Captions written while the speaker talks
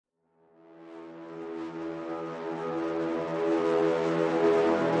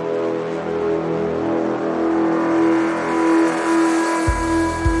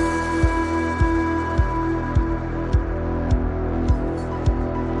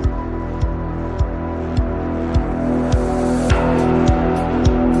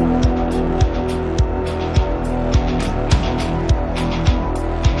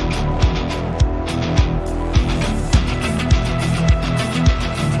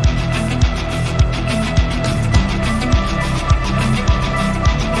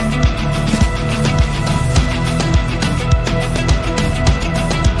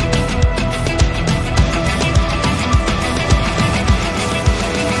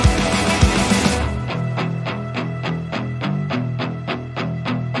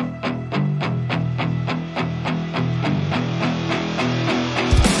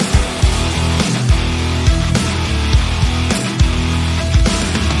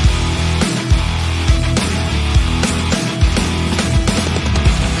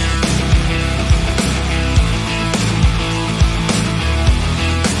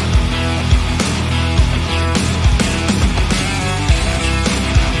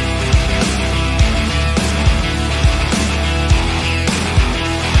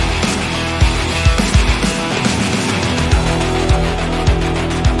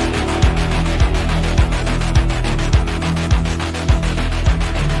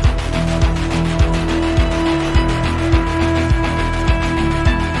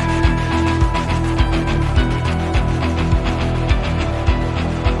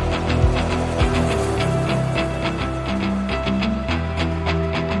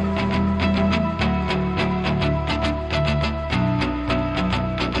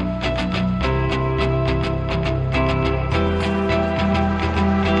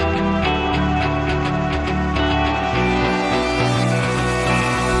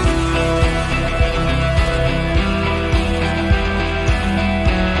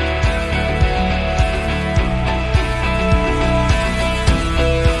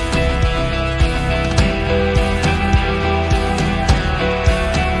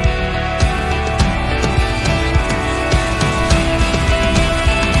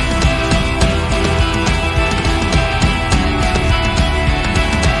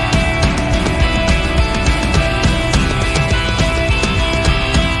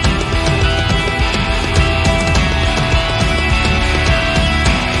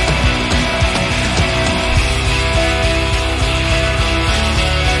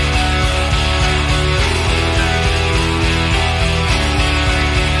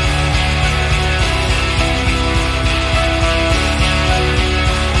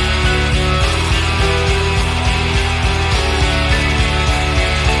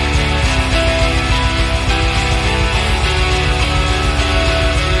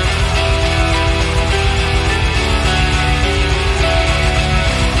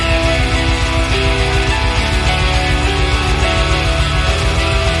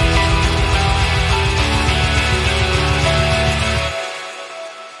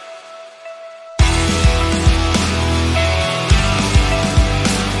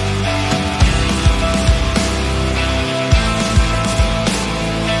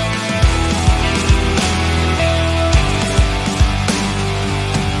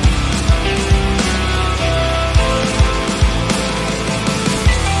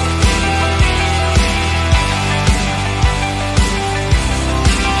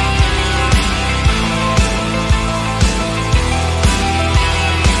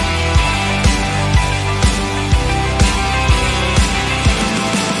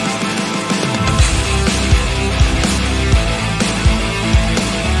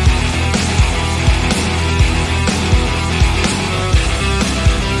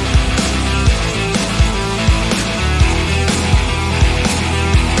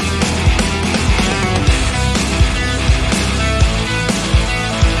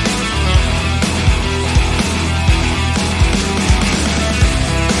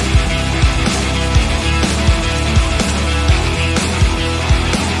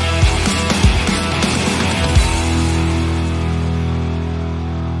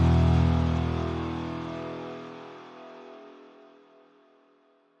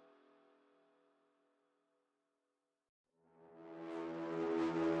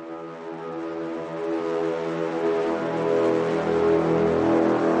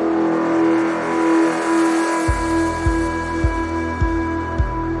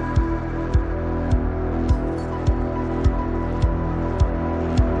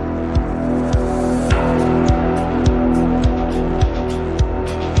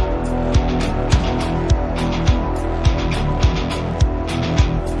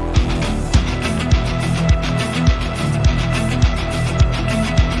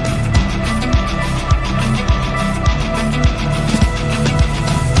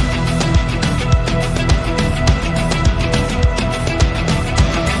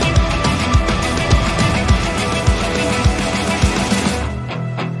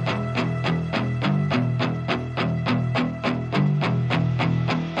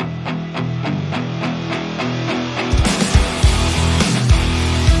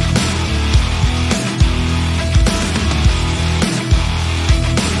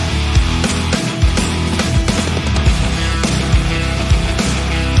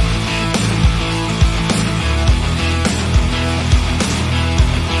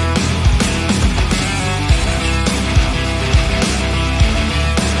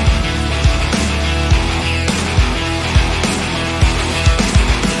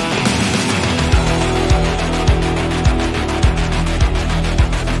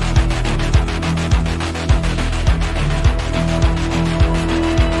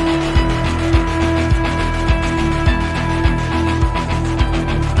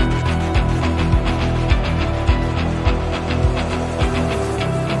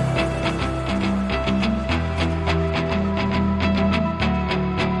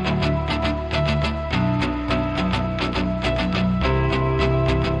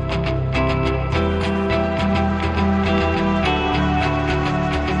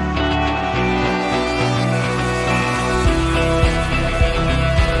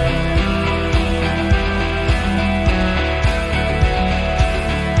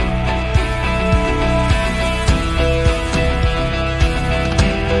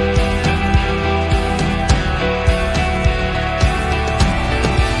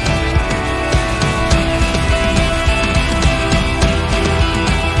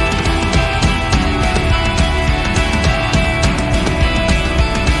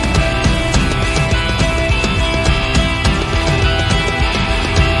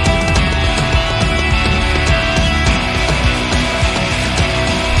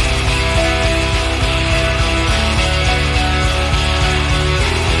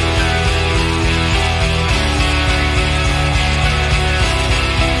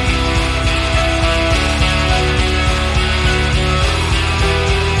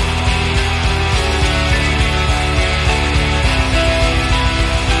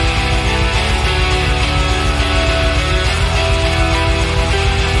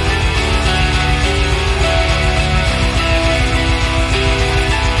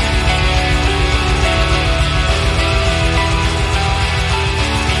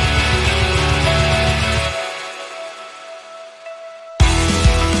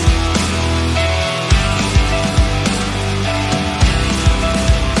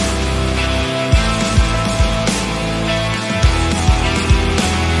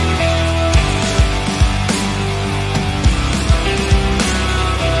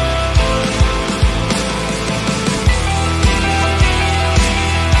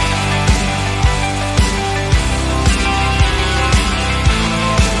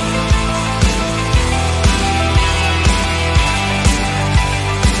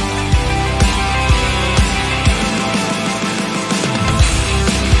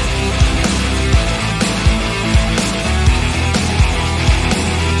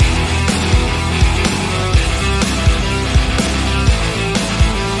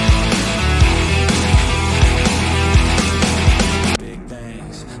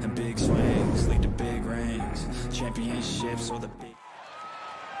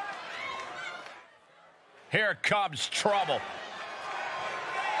Here comes trouble.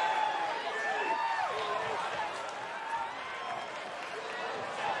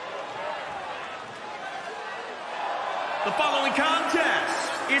 The following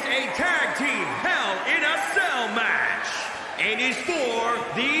contest is a tag team Hell in a Cell match and is for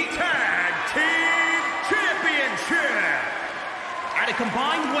the Tag Team Championship. At a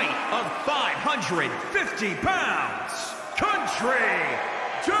combined weight of 550 pounds, Country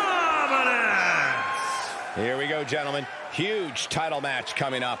Dominance. Here we go, gentlemen. Huge title match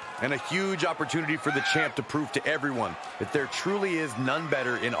coming up. And a huge opportunity for the champ to prove to everyone that there truly is none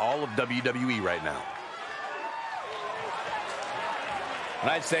better in all of WWE right now. And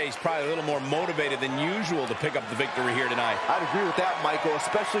I'd say he's probably a little more motivated than usual to pick up the victory here tonight. I'd agree with that, Michael,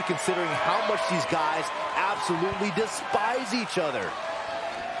 especially considering how much these guys absolutely despise each other.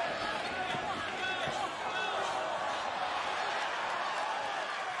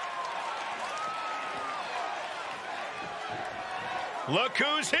 Look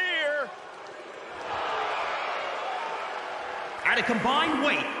who's here! At a combined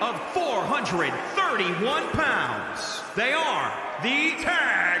weight of 431 pounds, they are the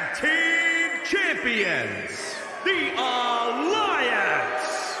Tag Team Champions, the Alliance.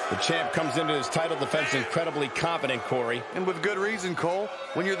 The champ comes into his title defense incredibly confident, Corey. And with good reason, Cole.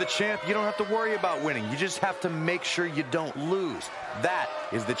 When you're the champ, you don't have to worry about winning. You just have to make sure you don't lose. That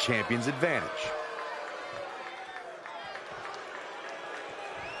is the champion's advantage.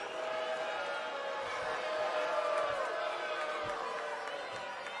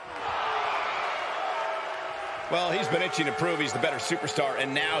 Well, he's been itching to prove he's the better superstar,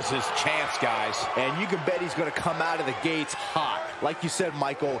 and now's his chance, guys. And you can bet he's going to come out of the gates hot. Like you said,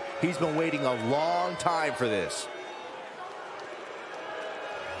 Michael, he's been waiting a long time for this.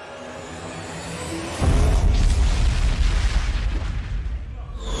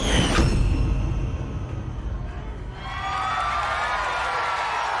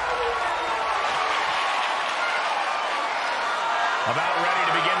 About ready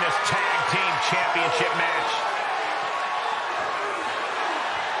to begin this Tag Team Championship match.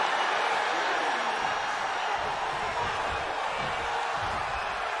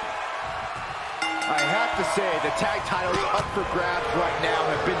 I have to say, the tag titles up for grabs right now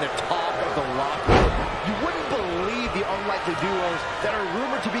have been the talk of the locker room. You wouldn't believe the unlikely duos that are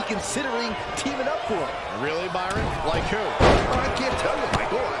rumored to be considering teaming up for them. Really, Byron? Like who? I can't tell you,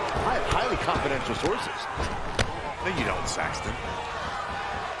 Michael. I have highly confidential sources. No, you don't, Saxton.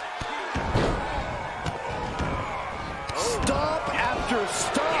 Stomp after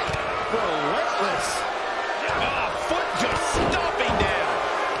stomp. Relentless. Foot just stomping down.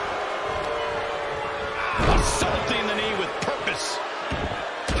 Assaulting the knee with purpose.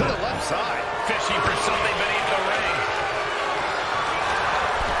 To the left side. Fishing for something beneath the ring.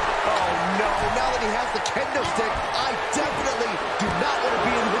 Oh, no. Now that he has the kendo stick, I definitely do not want to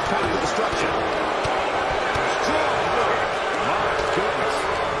be in his path of destruction. Strong work. My goodness.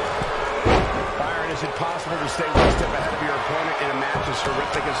 Byron, is it possible to stay one step ahead of your opponent in a match as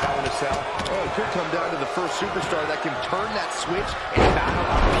horrific as Hell in a Cell? Oh, it could come down to the first superstar that can turn that switch and battle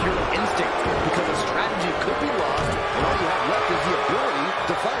on pure instinct, because a strategy could be lost, and all you have left is the ability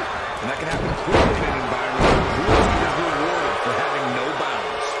to fight. And that can happen quickly in an environment where cruelty is rewarded for having no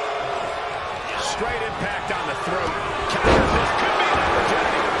bounds. Straight impact on the throat. Counters. This could be an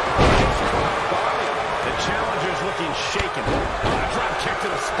opportunity. Body. The challenger's looking shaken. Drop kick to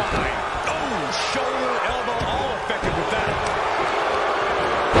the spine. Oh, shoulder, elbow, all effective with that.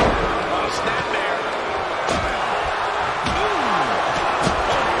 Oh, snap there.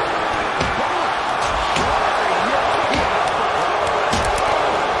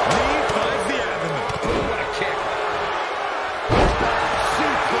 Knee finds the abdomen. Oh, what a kick.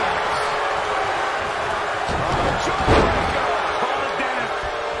 Suplex. Call it down.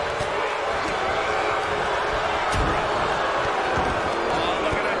 Oh,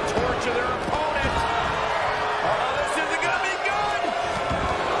 look at that torture their opponent. Oh, this isn't going to be good.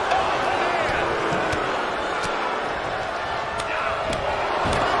 Oh, man.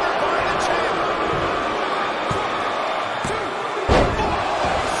 Covered by the champ. 1, 2, 4.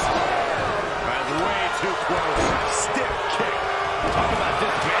 That's way too close. Stiff kick. Talk about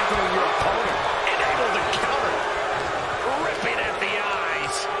dismantling your opponent. Unable to counter. Ripping at the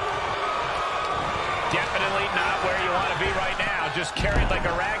eyes. Definitely not where you want to be right now. Just carried like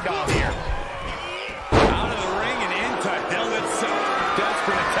a rag doll here. Out of the ring and into Hell in a Cell.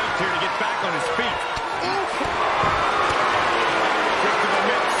 Desperate attempt here to get back on his feet. Kick to the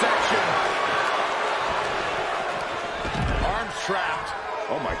midsection. Arms trapped.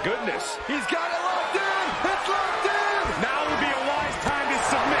 Oh my goodness. He's got it locked in. It's locked in. Now would be a wise time to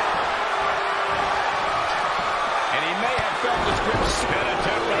submit.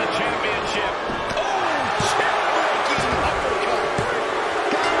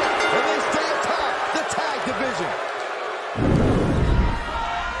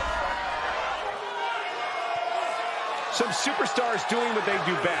 Some superstars doing what they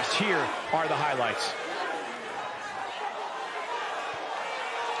do best. Here are the highlights.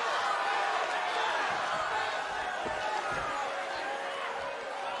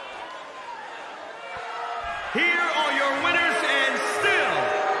 Here are your winners and still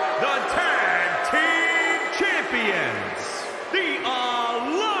the Tag Team Champions, the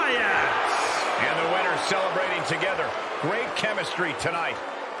Alliance. And the winners celebrating together. Great chemistry tonight.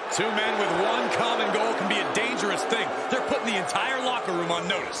 Two men with one common goal can be a dangerous thing. They're putting the entire locker room on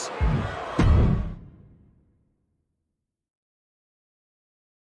notice.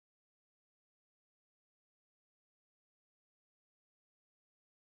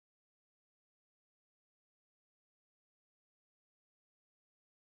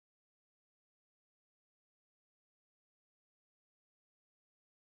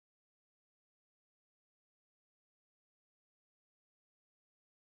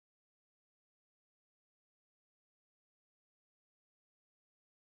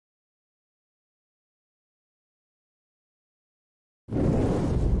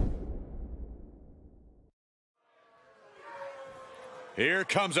 Here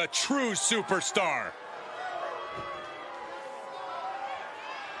comes a true superstar.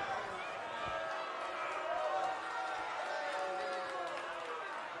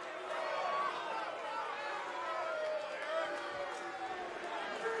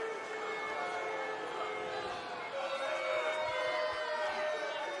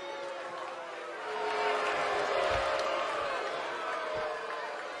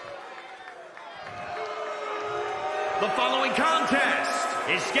 The following contest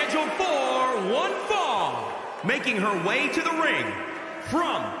is scheduled for one fall. Making her way to the ring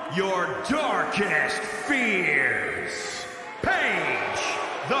from your darkest fears, Paige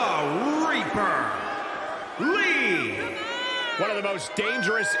the Reaper Lee. One of the most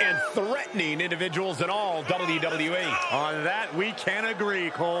dangerous and threatening individuals in all WWE. On that, we can agree,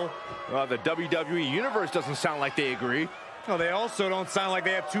 Cole. Well, the WWE Universe doesn't sound like they agree. Well, they also don't sound like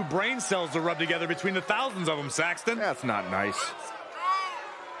they have two brain cells to rub together between the thousands of them, Saxton. That's not nice.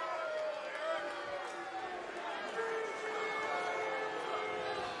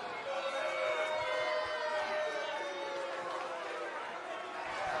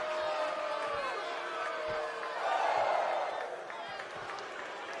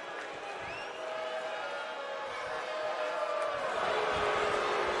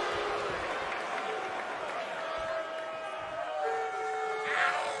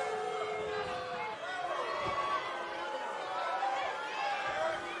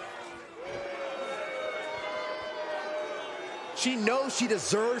 She knows she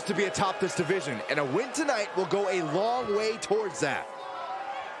deserves to be atop this division, and a win tonight will go a long way towards that.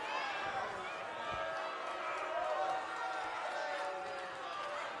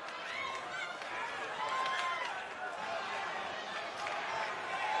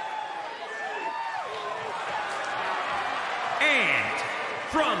 And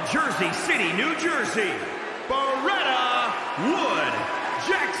from Jersey City, New Jersey, Beretta Wood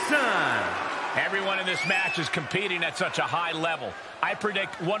Jackson. Everyone in this match is competing at such a high level. I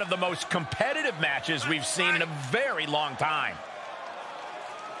predict one of the most competitive matches we've seen in a very long time.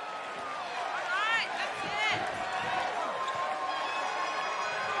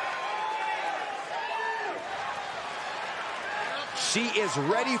 She is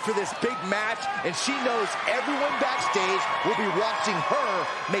ready for this big match, and she knows everyone backstage will be watching her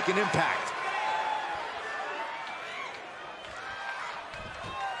make an impact.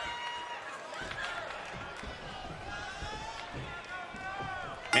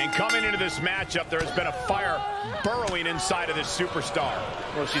 And coming into this matchup, there has been a fire burrowing inside of this superstar.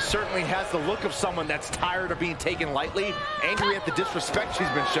 Well, she certainly has the look of someone that's tired of being taken lightly, angry at the disrespect she's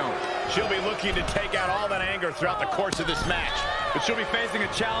been shown. She'll be looking to take out all that anger throughout the course of this match. But she'll be facing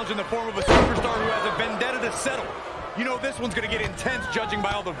a challenge in the form of a superstar who has a vendetta to settle. You know this one's going to get intense, judging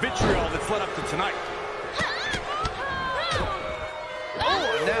by all the vitriol that's led up to tonight.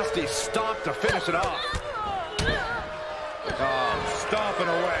 Oh, a nasty stomp to finish it off. Oh, stomping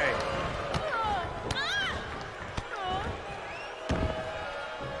away.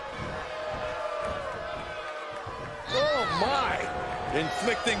 Oh, my.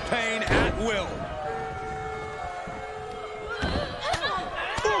 Inflicting pain at will.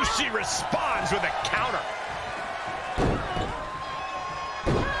 Ooh, she responds with a counter.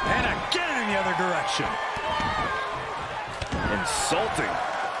 And again in the other direction. Insulting.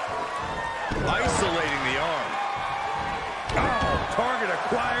 Isolating the arm. Oh, target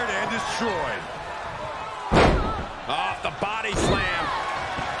acquired and destroyed. Off the body slam.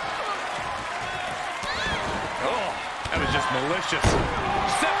 Oh, that was just malicious.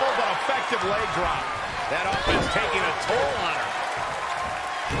 Simple but effective leg drop. That offense taking a toll on her.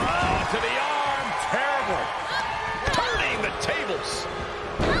 Oh, to the arm. Terrible. Turning the tables.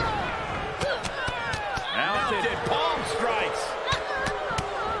 Mounted palm strikes.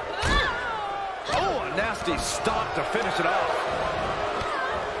 Oh, a nasty stop to finish it off.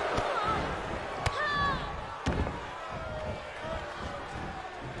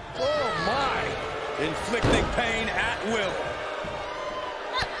 Oh, my. Inflicting pain at will.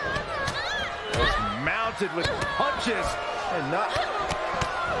 Mounted with punches and not...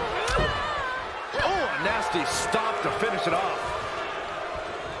 Oh, a nasty stop to finish it off.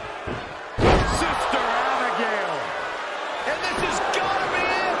 Sister Abigail. And this has got to be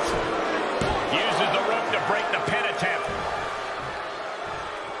it. Uses the rope to break the pin attempt.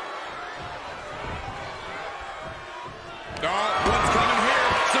 Oh, what's coming here?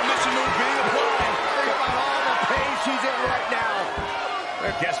 Submission move being applied. Think about all the pain she's in right now.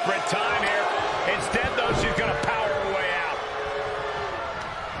 Desperate time here. Instead, though, she's going to power her way out.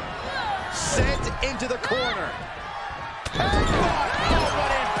 Sent into the corner. Headbutt! Oh, what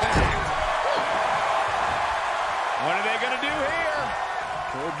impact! What are they going to do here?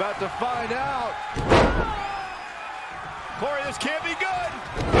 We're about to find out. Corey, this can't be good.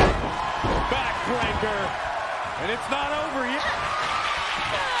 Backbreaker. And it's not over yet.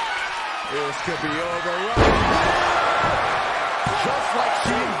 This could be over right now. Just like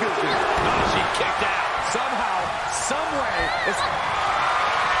she envisioned. Oh, she kicked out. Somehow, someway, it's...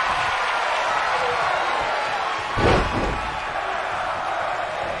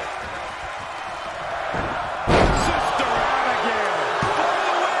 Sister Abigail for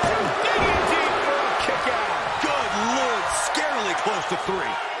the win. Digging deep for a kick out. Good Lord, scarily close to 3.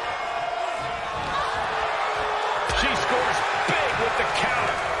 She scores big with the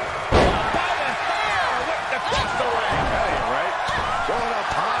counter. Oh, by the hair, whipped across the ring. That ain't right. Going up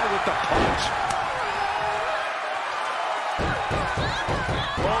high with the punch.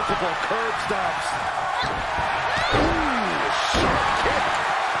 Multiple curb stops. Ooh, sharp kick.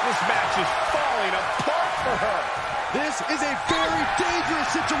 This match is falling apart for her. This is a very dangerous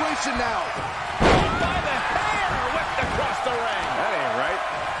situation now. Oh, by the hair, whipped across the ring. That ain't right.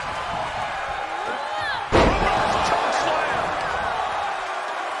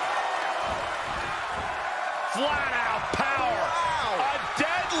 Flat out power. A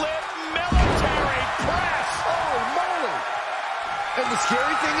deadlift military press. Oh, moly. And the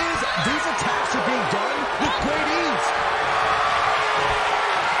scary thing is, these attacks are being done with great ease.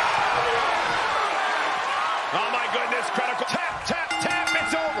 Oh, my goodness. Critical. Tap, tap, tap.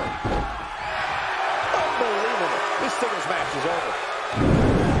 It's over. Unbelievable. This singles match is over.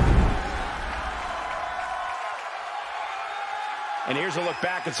 And here's a look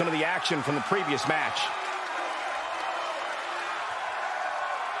back at some of the action from the previous match.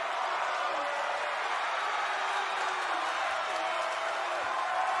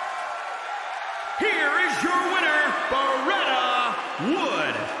 Here is your winner, Beretta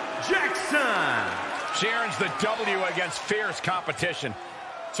Wood Jackson. She earns the W against fierce competition.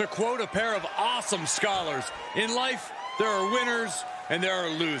 To quote a pair of awesome scholars, in life, there are winners and there are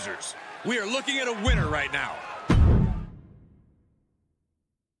losers. We are looking at a winner right now.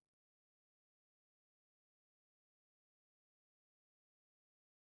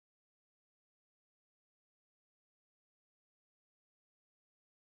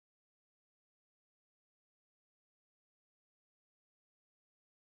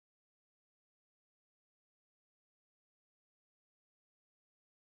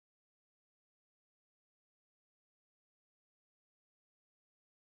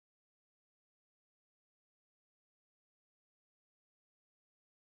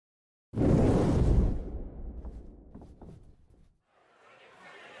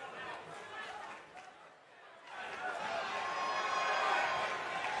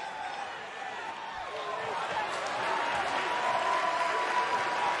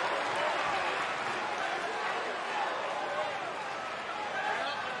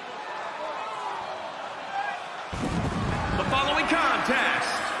 The following contest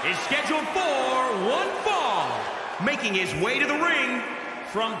is scheduled for one fall. Making his way to the ring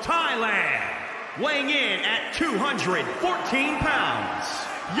from Thailand, weighing in at 214 pounds,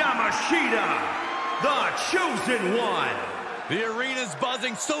 Yamashida, the chosen one. The arena's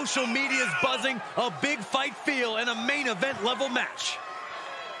buzzing, social media's buzzing, a big fight feel, and a main event level match.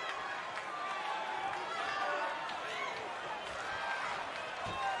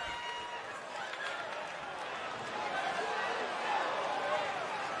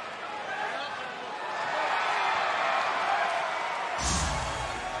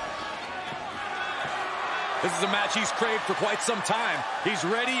 This is a match he's craved for quite some time. He's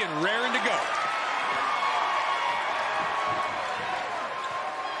ready and raring to go.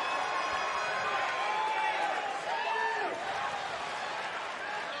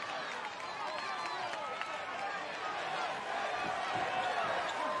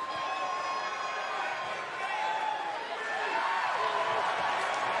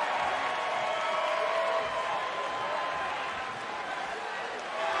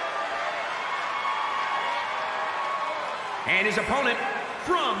 And his opponent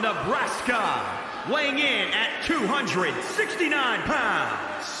from Nebraska, weighing in at 269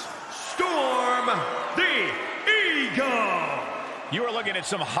 pounds, Storm the Eagle. You are looking at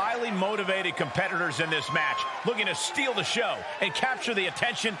some highly motivated competitors in this match, looking to steal the show and capture the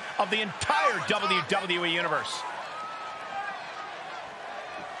attention of the entire WWE Universe.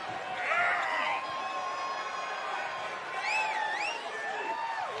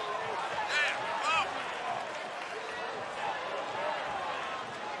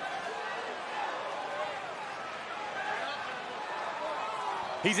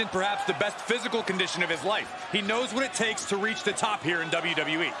 He's in perhaps the best physical condition of his life. He knows what it takes to reach the top here in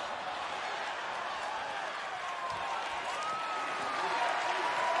WWE.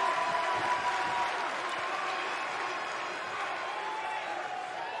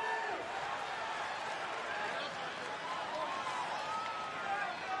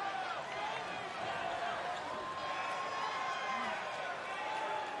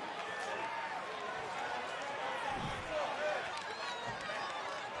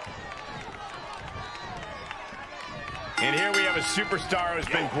 And here we have a superstar who's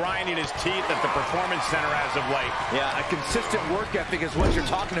been grinding his teeth at the Performance Center as of late. Yeah, a consistent work ethic is what you're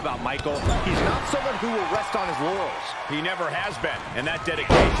talking about, Michael. He's not someone who will rest on his laurels. He never has been, and that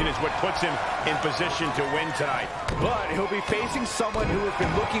dedication is what puts him in position to win tonight. But he'll be facing someone who has been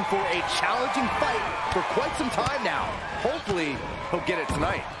looking for a challenging fight for quite some time now. Hopefully, he'll get it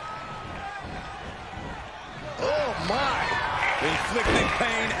tonight. Oh, my! Inflicting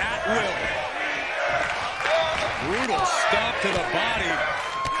pain at will. Brutal stop to the body.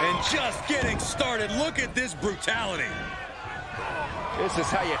 And just getting started. Look at this brutality. This is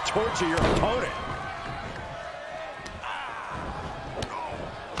how you torture your opponent.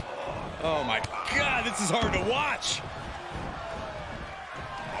 Oh, my God. This is hard to watch.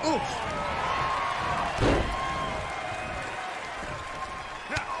 Oof.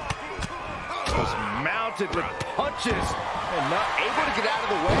 Was mounted with punches and not able to get out of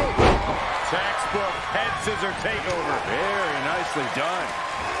the way. Textbook head scissor takeover. Very nicely done.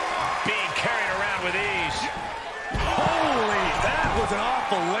 Being carried around with ease. Holy, that was an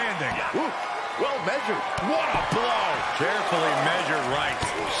awful landing. Ooh, well measured. What a blow. Carefully measured right.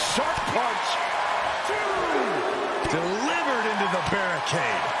 Sharp punch. Delivered into the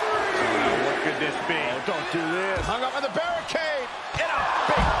barricade. What could this be? Oh, don't do this. Hung up on the barricade. And a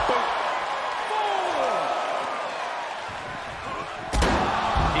big boot.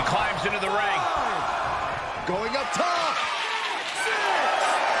 He climbs into the ring. Going up top.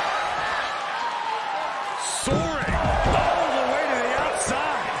 Soaring all the way to the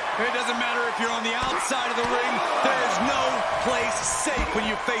outside. It doesn't matter if you're on the outside of the ring. There is no place safe when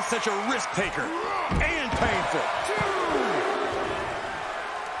you face such a risk taker. And painful.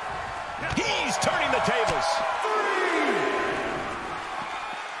 He's turning the tables.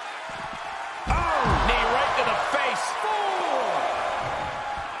 Oh, knee right to the face.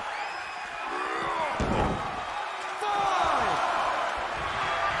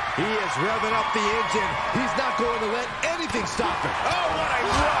 He is revving up the engine. He's not going to let anything stop him. Oh, what a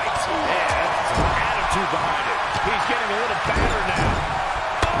right. Yeah, that's some attitude behind it. He's getting a little battered now.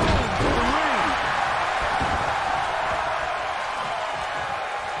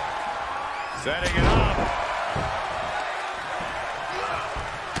 Setting it up.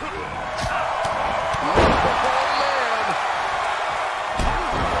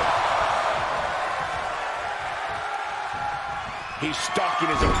 He's stuck in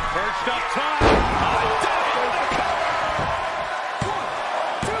his own perched up top.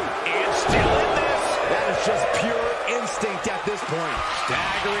 And still in this. That is just pure instinct at this point.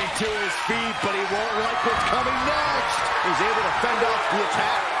 Staggering to his feet, but he won't like what's coming next. He's able to fend off the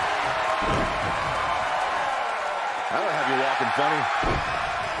attack. That'll have you walking funny.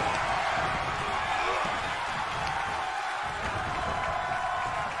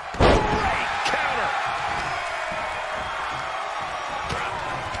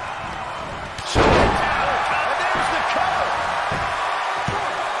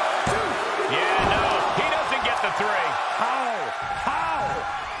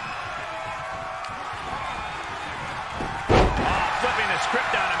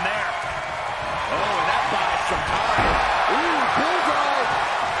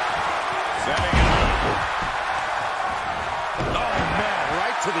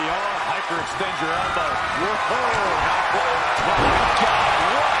 Extend your elbow. Whoa. Oh, my God.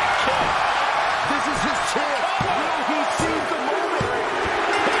 What a kick. This is his chance. Will he seize the moment?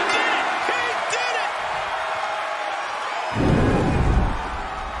 He did it. He did it.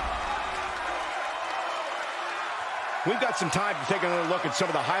 We've got some time to take another look at some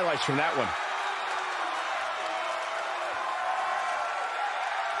of the highlights from that one.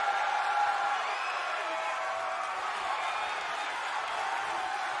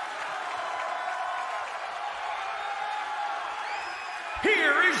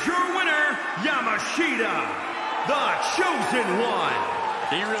 here is your winner, Yamashida, the Chosen One.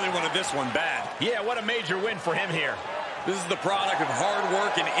 He really wanted this one bad. Yeah, what a major win for him here. This is the product of hard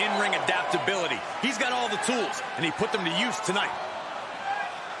work and in-ring adaptability. He's got all the tools, and he put them to use tonight.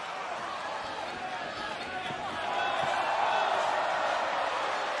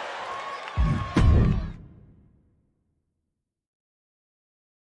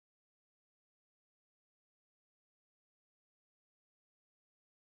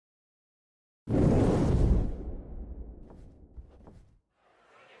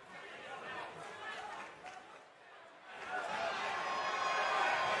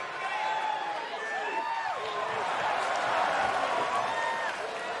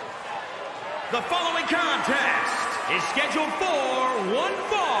 The following contest is scheduled for one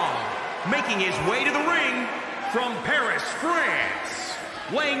fall, making his way to the ring from Paris, France,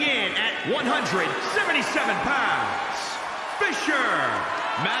 weighing in at 177 pounds, Fisher.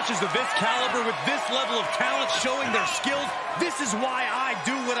 Matches of this caliber with this level of talent showing their skills, this is why I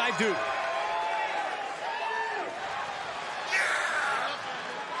do what I do.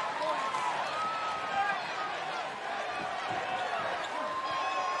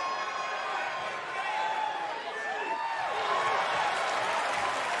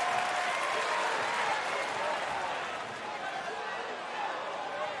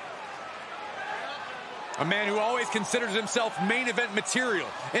 A man who always considers himself main event material,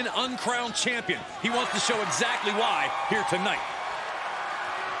 an uncrowned champion. He wants to show exactly why here tonight.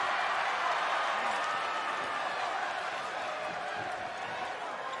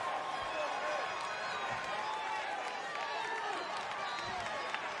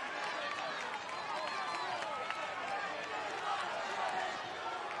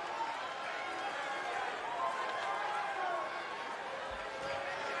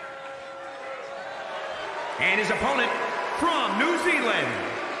 And his opponent from New Zealand,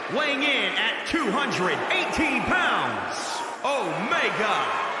 weighing in at 218 pounds, Omega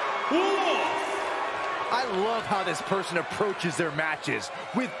Wolf. I love how this person approaches their matches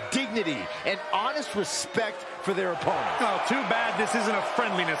with dignity and honest respect for their opponent. Oh, too bad this isn't a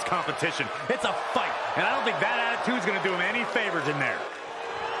friendliness competition. It's a fight, and I don't think that attitude is going to do him any favors in there.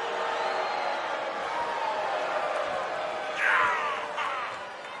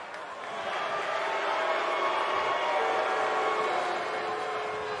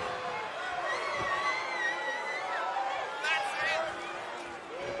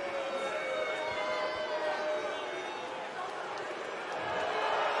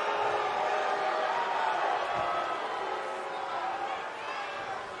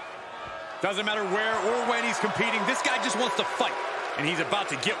 Doesn't matter where or when he's competing, this guy just wants to fight, and he's about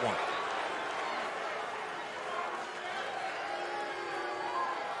to get one.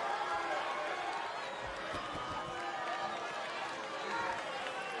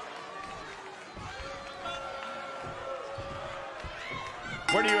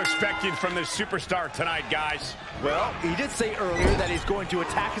 What are you expecting from this superstar tonight, guys? Well, he did say earlier that he's going to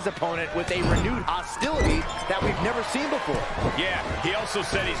attack his opponent with a renewed hostility that we've never seen before. Yeah, he also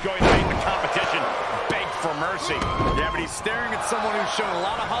said he's going to make the competition beg for mercy. Yeah, but he's staring at someone who's shown a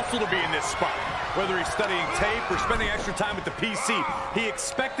lot of hustle to be in this spot. Whether he's studying tape or spending extra time at the PC, he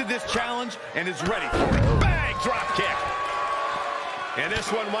expected this challenge and is ready for it. Bang! Drop kick. And this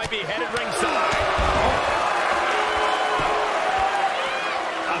one might be headed ringside.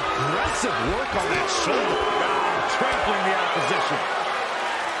 Aggressive work on that shoulder. Trampling the opposition.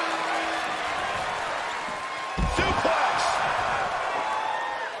 Suplex.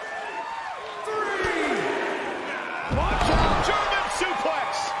 3. Watch out. German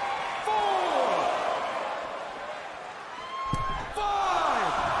suplex. 4.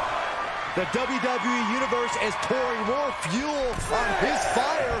 5. The WWE Universe is pouring more fuel on his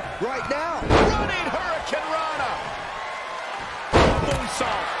fire right now. Running Hurricane Rana.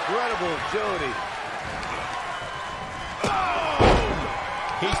 Moonsault. Incredible agility. Boom!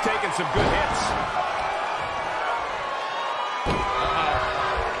 He's taking some good hits.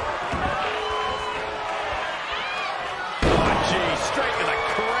 Oh, gee, straight to the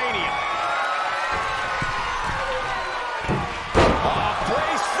cranium. Oh,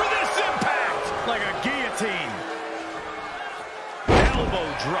 brace for this impact. Like a guillotine. Elbow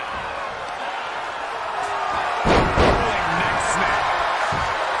drop.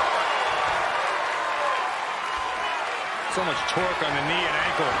 So much torque on the knee and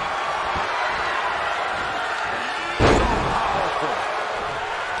ankle. So powerful.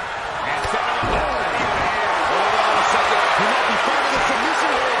 And setting up the Hold on a second. He might be finding a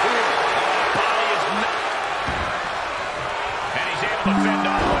submission hold here. body is not. And he's able to fend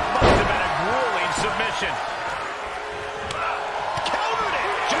off what must have been a grueling submission. Countered it.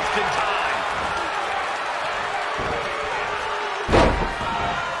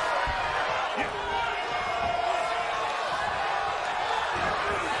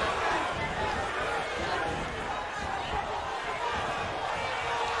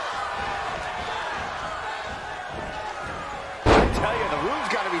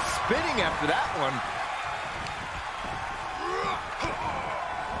 king after that one.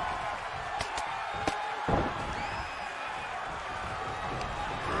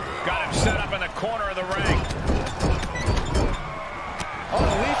 Got him set up in the corner of the ring.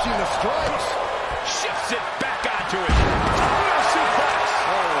 Unleashing the strikes. Shifts it back onto it. Real suplex.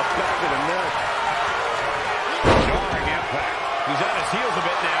 Oh, back of the neck. Jarring impact. He's on his heels a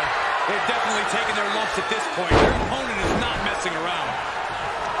bit now. They've definitely taken their lumps at this point. Their opponent is not messing around.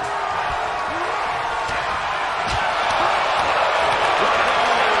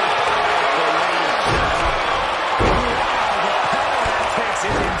 This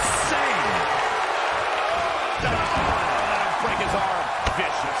is insane. That'll break his arm.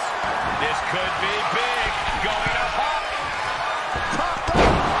 Vicious. This could be big. Going up hot. Top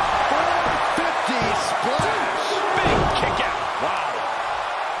rope. 450 splash. Big kick out. Wow.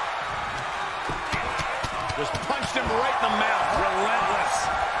 Just punched him right in the mouth. Relentless.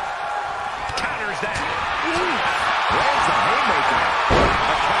 Counters that. Lands the haymaker.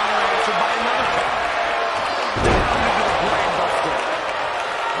 A counter answered by another counter. Down to the brainbuster.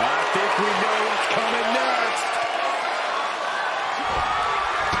 I think we know what's coming next.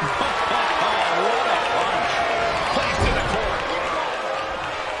 What a punch. Placed in the corner.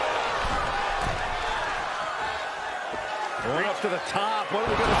 Going up to the top. What are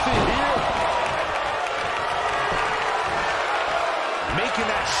we going to see here? Making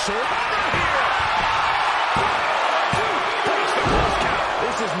that short.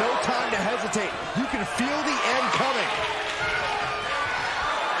 This is no time to hesitate. You can feel the end coming.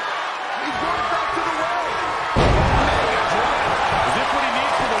 He's going back to the well. Is this what he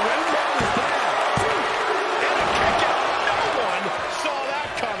needs for the win? What was that? And a kick out. No one saw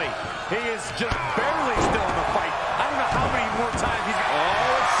that coming. He is just barely still in the fight. I don't know how many more times he's...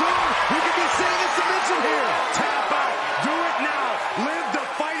 Oh, soon we could be seeing a submission here. Tap out. Do it now. Live to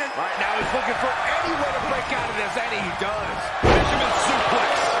fight it. Right now he's looking for any way to break out of this, and he does. Fisherman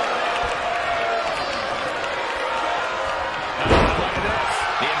suplex. Look at this.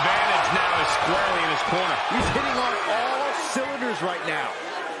 The advantage now is squarely in his corner. He's hitting on all cylinders right now.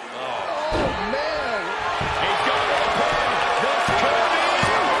 Oh man. He's going to the pin. This could be.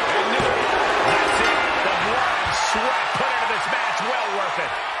 And that's it. The blood and sweat put into this match. Well worth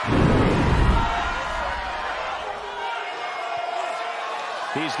it.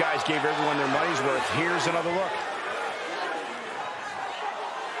 These guys gave everyone their money's worth. Here's another look.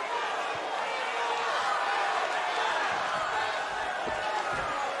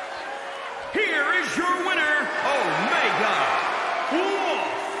 Here is your winner, Omega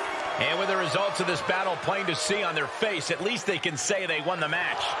Wolf. And with the results of this battle plain to see on their face, at least they can say they won the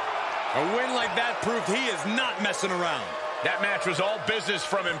match. A win like that proved he is not messing around. That match was all business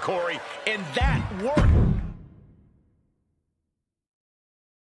from him, Corey, and that worked.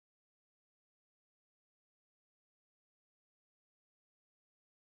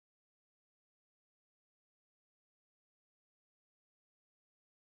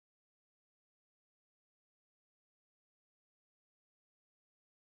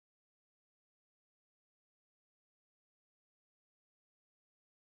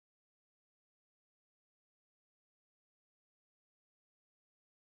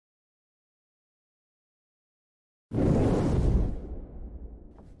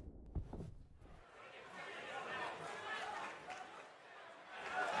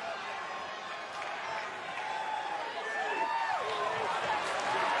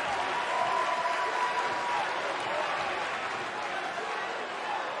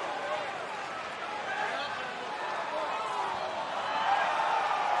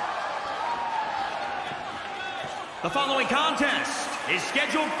 The following contest is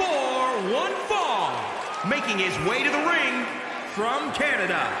scheduled for one fall. Making his way to the ring from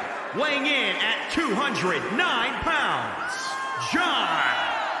Canada, weighing in at 209 pounds, John,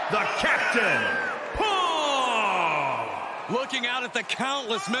 the Captain, Paull. Looking out at the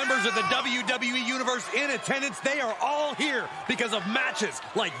countless members of the WWE Universe in attendance, they are all here because of matches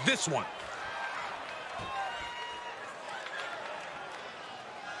like this one.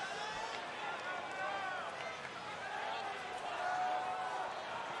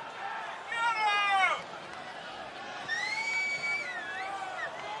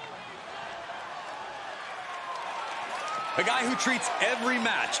 A guy who treats every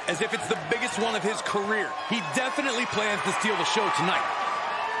match as if it's the biggest one of his career. He definitely plans to steal the show tonight.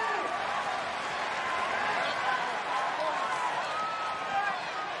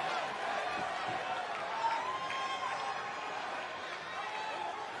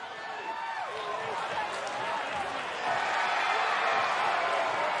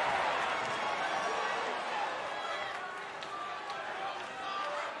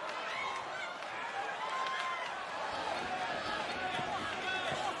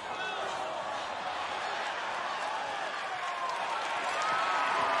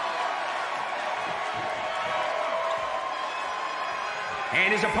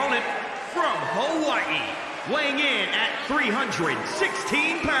 And his opponent from Hawaii, weighing in at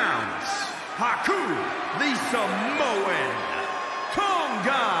 316 pounds, Haku, the Samoan,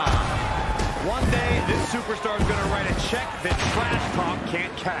 Tonga. One day, this superstar is going to write a check that trash talk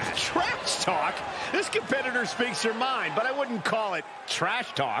can't cash. Trash talk? This competitor speaks her mind, but I wouldn't call it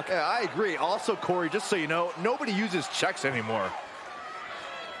trash talk. Yeah, I agree. Also, Corey, just so you know, nobody uses checks anymore.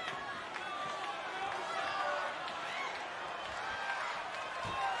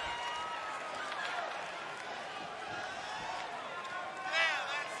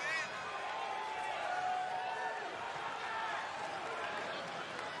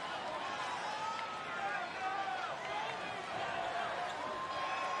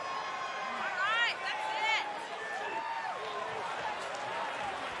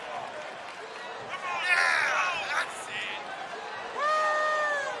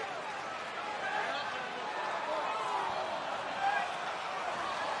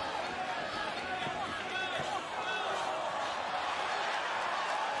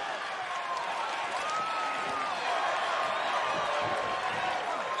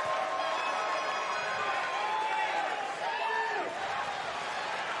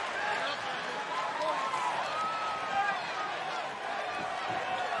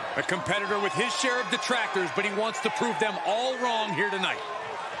 A competitor with his share of detractors, but he wants to prove them all wrong here tonight.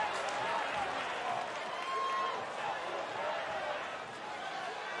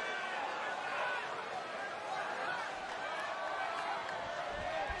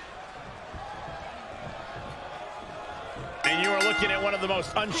 And you are looking at one of the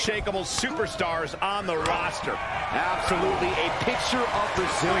most unshakable superstars on the roster. Absolutely a picture of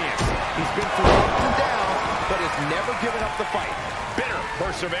resilience. He's been through ups and downs, but has never given up the fight. Bitter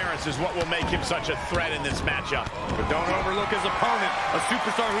perseverance is what will make him such a threat in this matchup. But don't overlook his opponent, a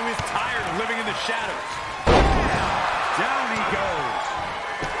superstar who is tired of living in the shadows. Down he goes.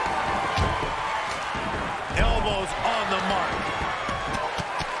 Elbows on the mark.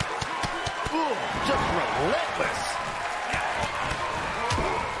 Ooh, just relentless.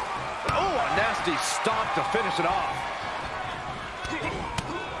 Oh, a nasty stomp to finish it off.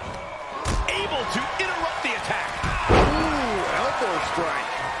 Able to interrupt the attack. Ooh, elbow strike.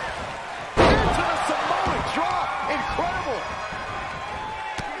 Into the Samoan drop. Incredible.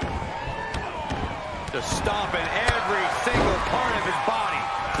 Just stomping every single part of his body.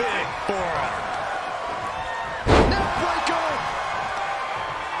 Big forearm. Neck breaker.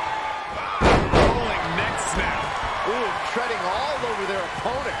 Rolling neck snap. Ooh, treading all over their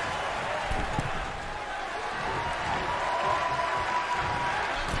opponent.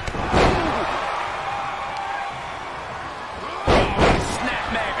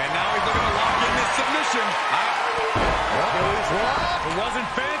 And now he's looking to lock in this submission. It wasn't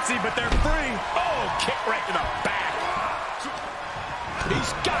fancy, but they're free. Oh, kick right to the back.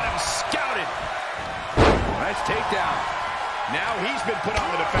 He's got him scouted. Nice takedown. Now he's been put on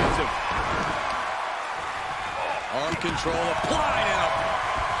the defensive. Arm control applied out.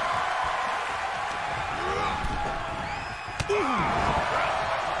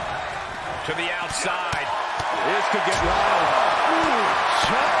 To the outside. This could get wild. Ooh,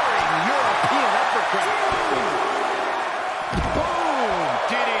 jarring European uppercut. Boom!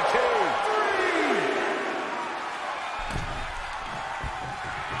 DDT.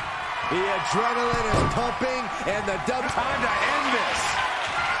 The adrenaline is pumping, and the dub time to end this.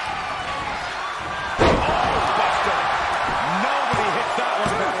 Oh, Buster. Nobody hits that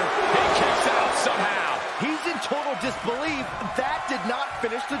one better. He kicks out somehow. He's in total disbelief. That did not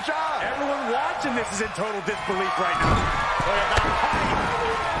finish the job. Everyone watching this is in total disbelief right now. Look at that height.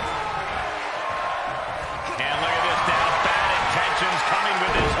 And look at this now. Bad intentions coming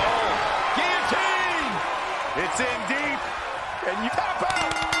with this hold. Guillotine. It's in deep. And you tap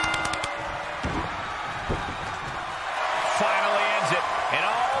out. Finally ends it. And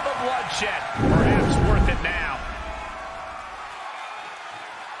all the bloodshed. Perhaps worth it now.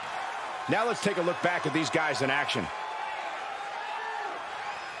 Now let's take a look back at these guys in action.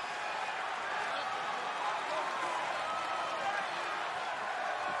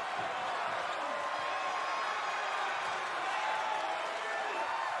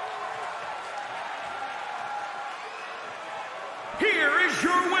 Here is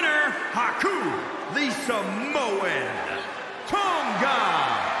your winner, Haku, the Samoan,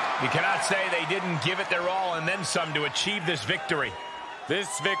 Tonga. You cannot say they didn't give it their all and then some to achieve this victory. This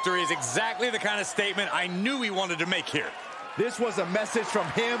victory is exactly the kind of statement I knew he wanted to make here. This was a message from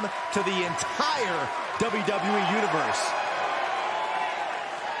him to the entire WWE Universe.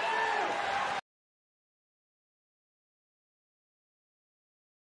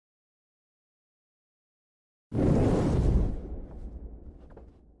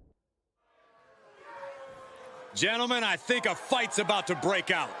 Gentlemen, I think a fight's about to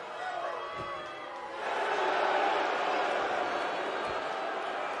break out.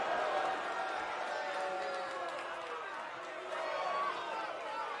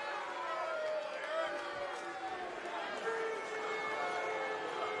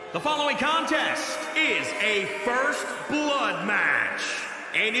 The following contest is a first blood match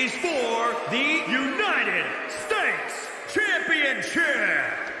and is for the United States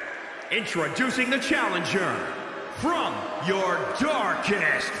Championship. Introducing the challenger from your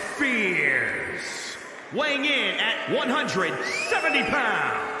darkest fears. Weighing in at 170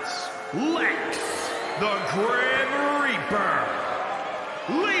 pounds, Lex, the Grim Reaper,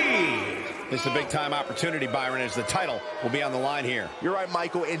 Lee. This is a big-time opportunity, Byron, as the title will be on the line here. You're right,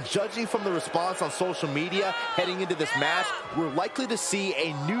 Michael, and judging from the response on social media heading into this match, we're likely to see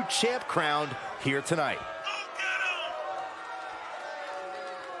a new champ crowned here tonight.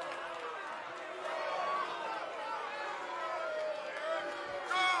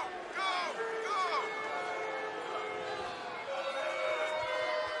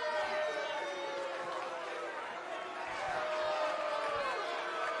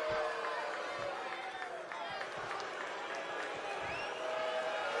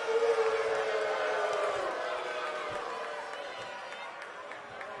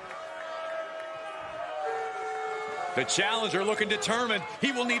 The challenger looking determined.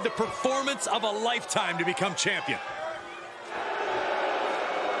 He will need the performance of a lifetime to become champion.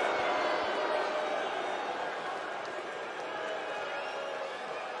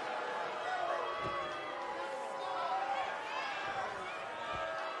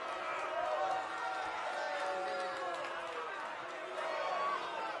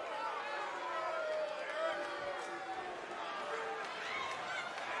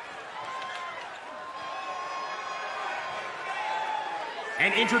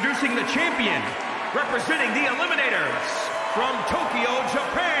 And introducing the champion, representing the Eliminators from Tokyo,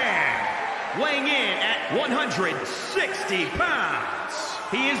 Japan, weighing in at 160 pounds.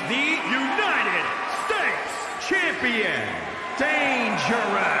 He is the United States Champion,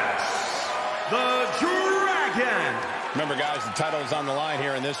 Dangerous, the Dragon. Remember, guys, the title is on the line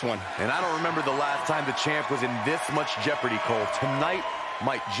here in this one. And I don't remember the last time the champ was in this much jeopardy, Cole. Tonight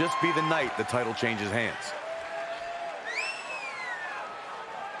might just be the night the title changes hands.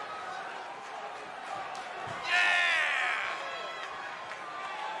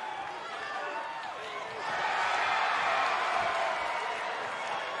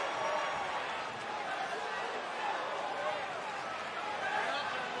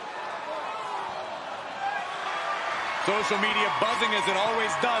 Social media buzzing as it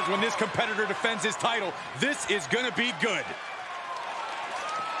always does when this competitor defends his title. This is going to be good.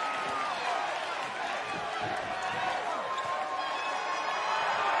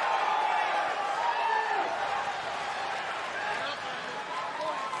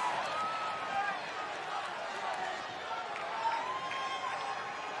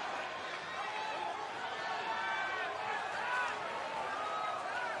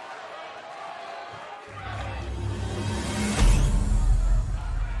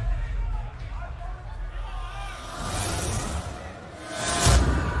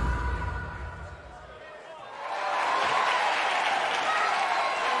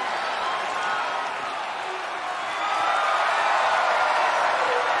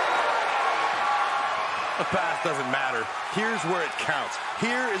 The past doesn't matter. Here's where it counts.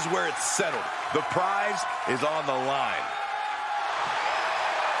 Here is where it's settled. The prize is on the line.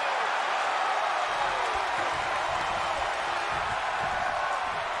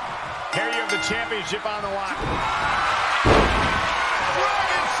 Here you have the championship on the line.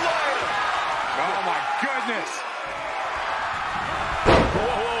 Dragon Slayer! Oh, my goodness.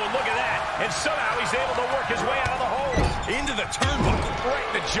 Whoa, look at that. And somehow he's able to work his way out of the hole. Into the turnbuckle. Right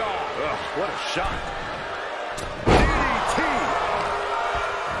in the jaw. Ugh, what a shot.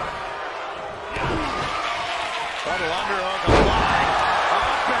 Double underhook alive.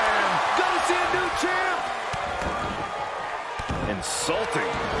 Up and Gonna see a new champ!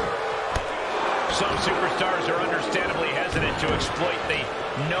 insulting. Some superstars are understandably hesitant to exploit the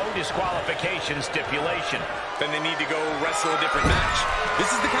no disqualification stipulation. Then they need to go wrestle a different match.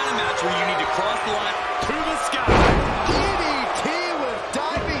 This is the kind of match where you need to cross the line to the sky. DDT with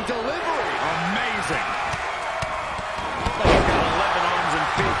diving delivery. Amazing. He's got 11 arms and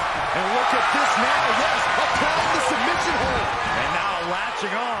feet. And look at this now. Yes, applying the submission hold. And now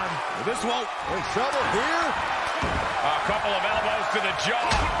latching on. This won't. In trouble here. A couple of elbows to the jaw,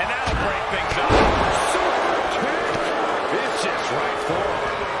 and that'll break things up. Super kick. It's just right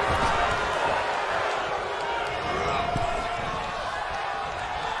forward.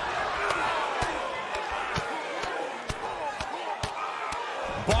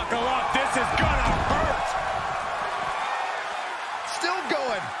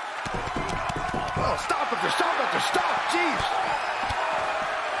 stop, jeez.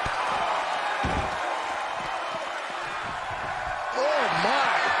 Oh,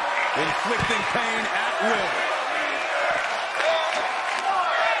 my. Inflicting pain at will.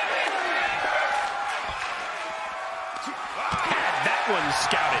 Had that one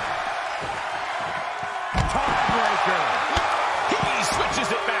scouted. Heartbreaker. He switches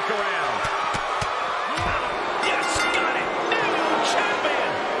it back around. Yes, got it. New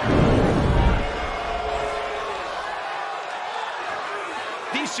champion.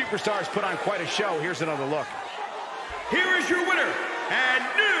 These superstars put on quite a show. Here's another look. Here is your winner and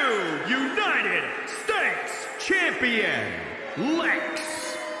new United States Champion,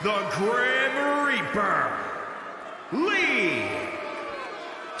 Lex, the Grim Reaper, Lee.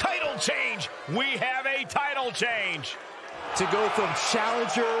 Title change. We have a title change. To go from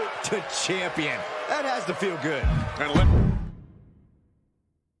challenger to champion. That has to feel good.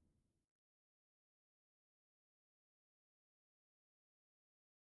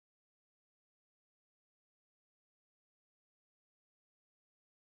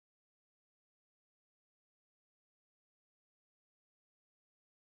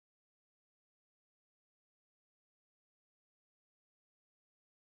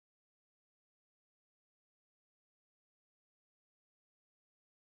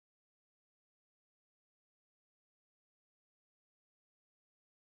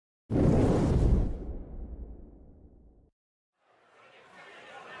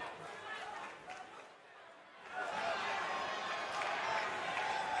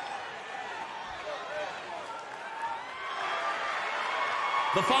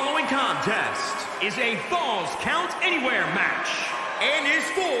 The following contest is a Falls Count Anywhere match and is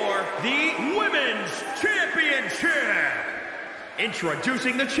for the Women's Championship.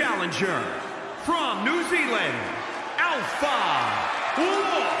 Introducing the challenger from New Zealand, Alpha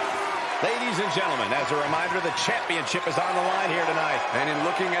Wolf. Ladies and gentlemen, as a reminder, the championship is on the line here tonight. And in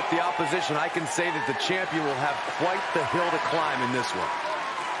looking at the opposition, I can say that the champion will have quite the hill to climb in this one.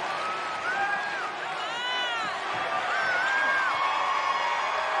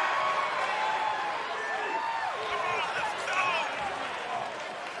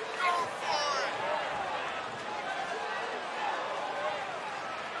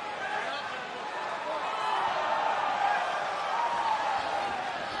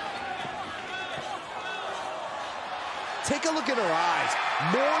 Take a look at her eyes.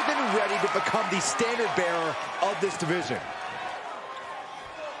 More than ready to become the standard bearer of this division.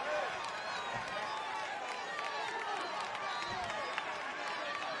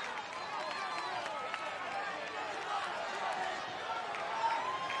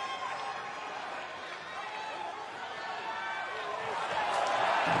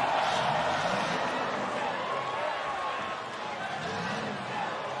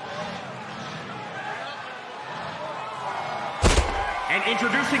 And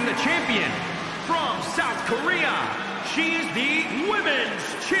introducing the champion from South Korea, she's the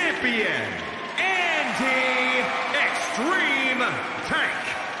Women's Champion, Anti-Extreme Tank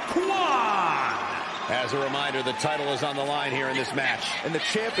Kwan. As a reminder, the title is on the line here in this match. And the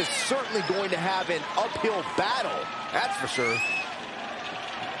champ is certainly going to have an uphill battle, that's for sure.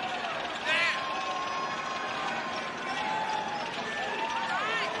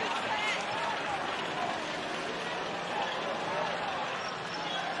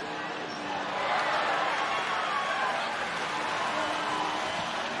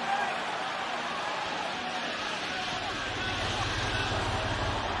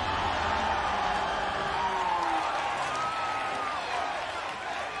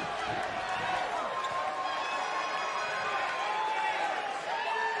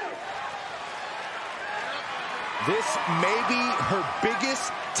 This may be her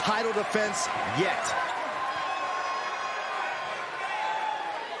biggest title defense yet.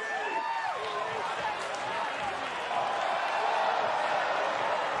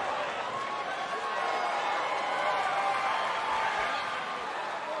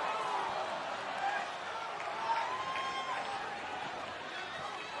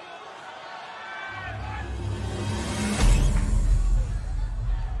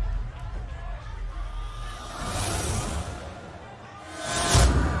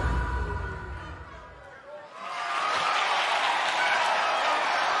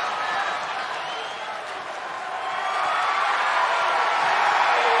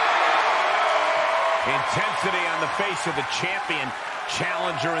 Intensity on the face of the champion.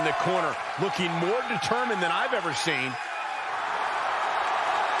 Challenger in the corner, looking more determined than I've ever seen.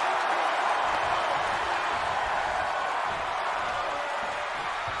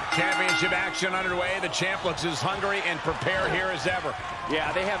 Championship action underway. The champ looks as hungry and prepared here as ever.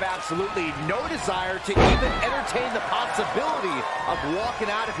 Yeah, they have absolutely no desire to even entertain the possibility of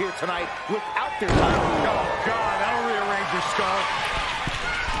walking out of here tonight without their title. Oh, God, that'll rearrange your skull.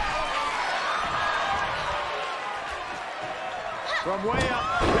 From way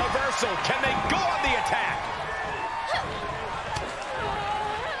up, reversal. Can they go on the attack?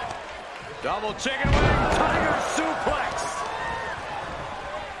 Double chicken wing, tiger suplex.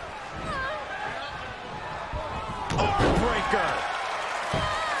 Arm breaker.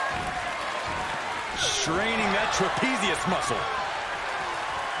 Straining that trapezius muscle.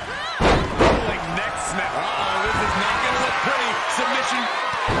 Rolling neck snap. Uh-oh, this is not going to look pretty. Submission.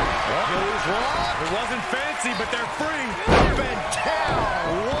 Achilles lock. It wasn't fancy, but they're free. Up and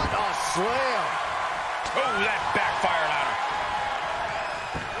down. What a slam. Oh, that backfired on her.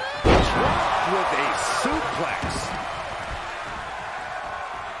 Dropped with a suplex.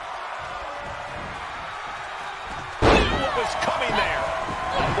 Knew what was coming there.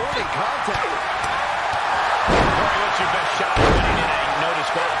 Avoiding contact. Corey, what's your best shot at winning in a no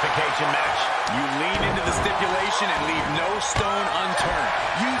disqualification match? You lean into the stipulation and leave no stone unturned.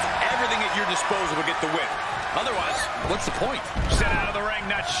 Use everything at your disposal to get the win. Otherwise, what's the point? Sent out of the ring,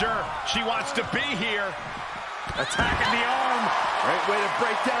 not sure she wants to be here. Attacking the arm. Great way to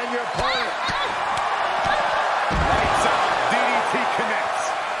break down your opponent. Lights out. DDT connects.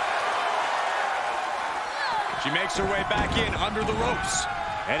 She makes her way back in under the ropes.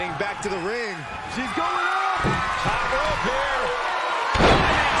 Heading back to the ring. She's going up. Top rope here.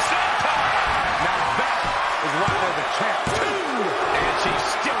 Now that is why they're the champ. And she's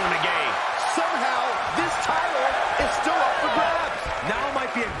still in the game. Somehow, this title is still up for grabs. Now might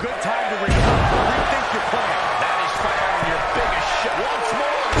be a good time to rethink your plan. That is firing your biggest shot. Once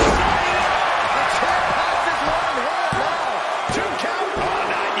more. The champ has this one in hand now. 2 count. Oh,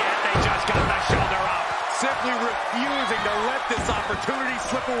 not yet. They just got the shoulder up. Simply refusing to let this opportunity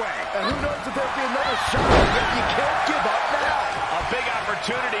slip away. And who knows if there'll be another shot, but you can't give up now. A big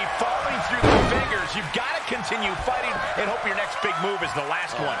opportunity falling through the fingers. You've got to continue fighting and hope your next big move is the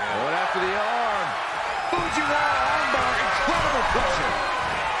last one. Going after the arm. Fujiwara armbar, incredible pressure.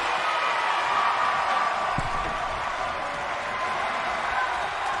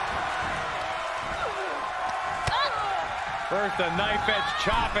 First a knife edge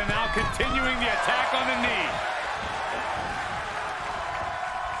chop and now continuing the attack on the knee.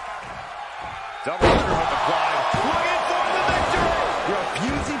 Double underhook applied. Looking for the victory.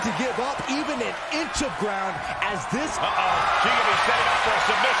 Refusing to give up even an inch of ground as this... Uh-oh. She could be setting up for a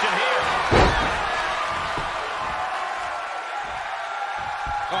submission here.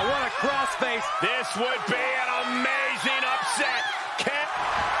 Oh, what a crossface. This would be an amazing upset.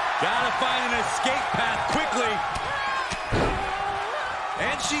 Gotta find an escape path quickly.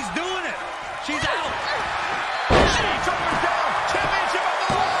 And she's doing it. She's out. She throws down. Championship on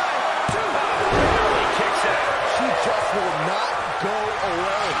the line. He kicks out. She just will not go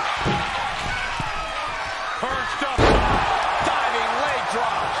away. Perched up. Diving leg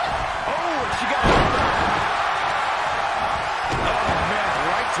drop. Oh, she got it. Oh, man,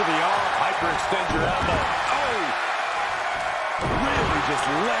 right to the arm. Hyperextend your elbow. Oh. Really just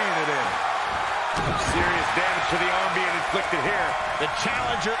laying it in. Serious damage to the arm being inflicted here. The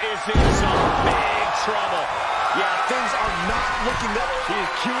challenger is in some big trouble. Yeah, things are not looking up. She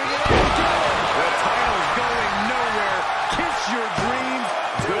is queuing it up again. The title's going nowhere. Kiss your dreams.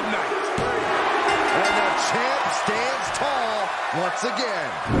 Good night. And the champ stands tall once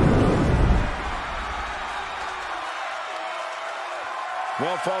again.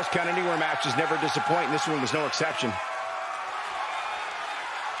 Well, Falls Count Anywhere matches never disappoint, and this one was no exception.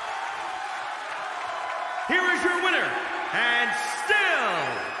 Here is your winner, and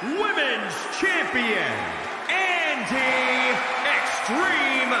still Women's Champion,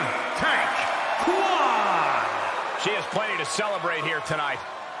 Extreme Tank Kwan. She has plenty to celebrate here tonight.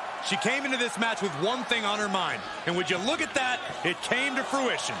 She came into this match with one thing on her mind, and would you look at that, it came to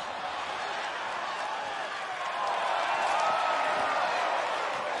fruition.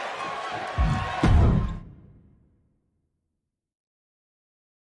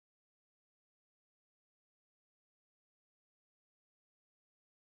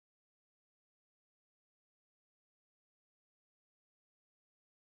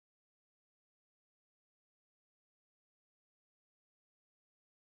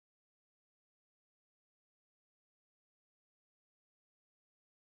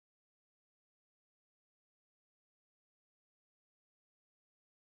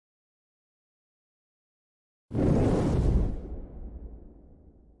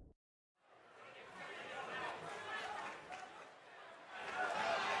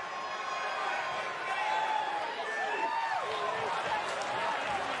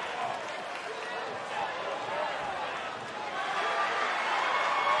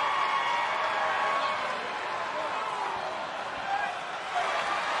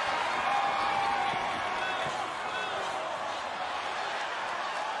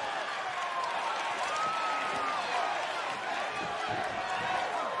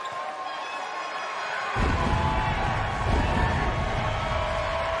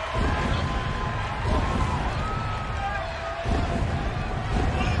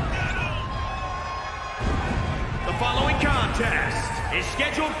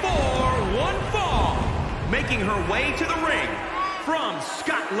 scheduled for one fall. Making her way to the ring from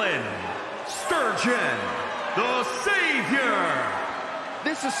Scotland, Sturgeon, the Savior.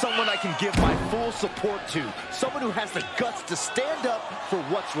 This is someone I can give my full support to. Someone who has the guts to stand up for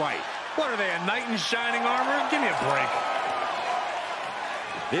what's right. What are they, a knight in shining armor? Give me a break.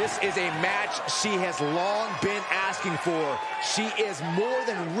 This is a match she has long been asking for. She is more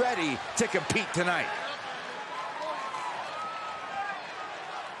than ready to compete tonight.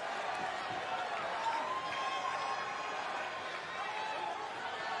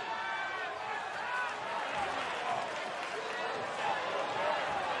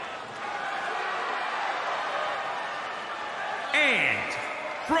 And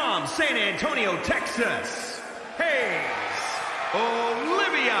from San Antonio, Texas,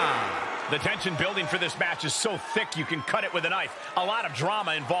 Olivia. The tension building for this match is so thick you can cut it with a knife. A lot of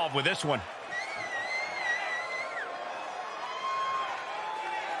drama involved with this one.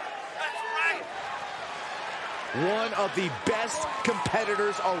 One of the best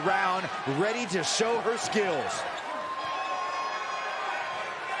competitors around, ready to show her skills.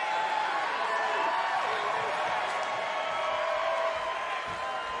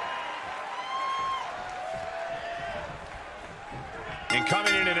 And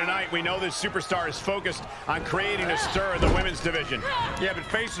coming into tonight, we know this superstar is focused on creating a stir in the women's division. Yeah, but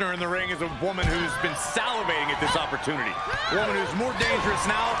facing her in the ring is a woman who's been salivating at this opportunity. A woman who's more dangerous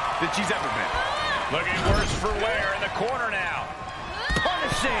now than she's ever been. Looking worse for wear in the corner now.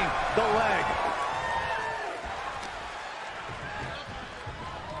 Punishing the leg.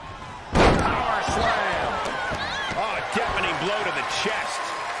 Power slam. Oh, a deafening blow to the chest.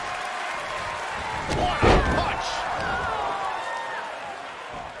 What a punch.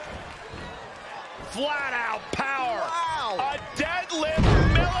 Flat out power. Wow. A deadlift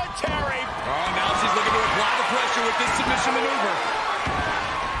military. Oh, now she's looking to apply the pressure with this submission maneuver.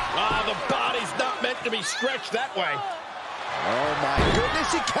 The body's not meant to be stretched that way. Oh my goodness,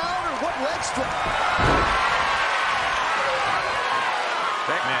 she countered. What leg strike?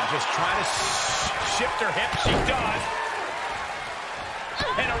 Man, just trying to shift her hip. She does.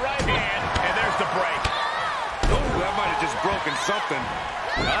 And a right hand, and there's the break. Oh, that might have just broken something.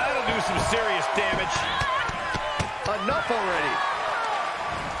 That'll do some serious damage. Enough already.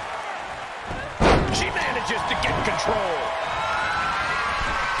 She manages to get control.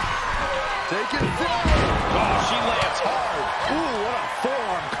 Take it forward. Oh, she lands hard. Ooh, what a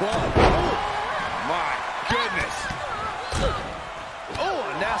forearm club. Ooh. My goodness. Oh,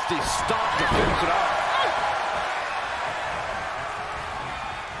 a nasty stop to finish it off.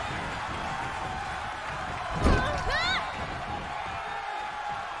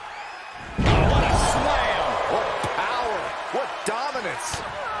 What a slam. What power. What dominance.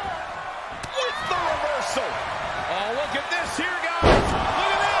 With the reversal. Oh, look at this here, guys.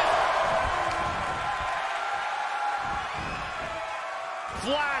 Look at this.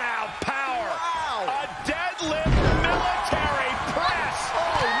 Flat out power. Wow. A deadlift military press.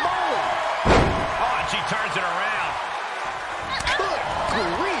 Holy moly. Oh, and she turns it around. Good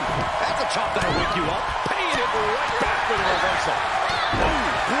grief. That's a chop that'll wake you up. Paying it right back with a reversal. Ooh,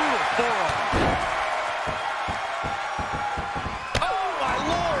 brutal forearm. Oh, my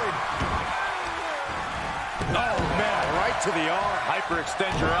Lord. Oh, man, right to the arm.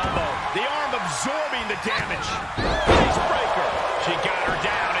 Hyperextend your elbow. The arm absorbing the damage. Icebreaker. She got her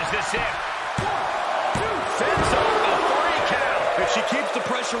down. Is this it? Sets up a 3 count. If she keeps the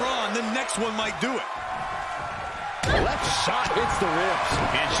pressure on, the next one might do it. Left shot hits the ribs.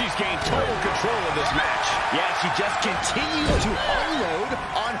 And she's gained total control of this match. Yeah, she just continues to unload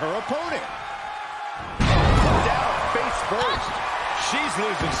on her opponent. Down face first. She's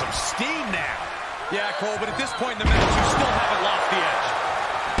losing some steam now. Yeah, Cole, but at this point in the match, you still haven't lost the edge.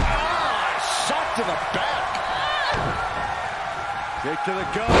 Shot to the back. Kick to the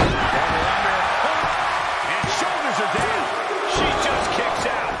gut. And shoulders are down. She just kicks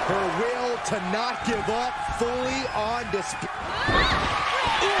out. Her will to not give up fully on display.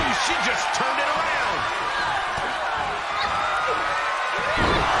 Ooh, she just turned it around.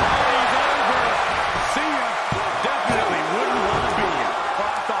 Party's over. See ya. Definitely wouldn't want to be here. Oh,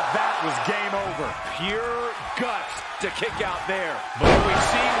 I thought that was game over. Pure guts to kick out there. But if we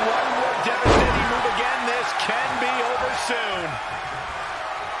see one more devastating move again, this can be over soon.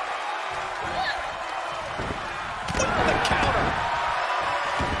 With the counter.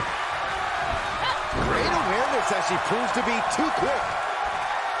 Great awareness as she proves to be too quick.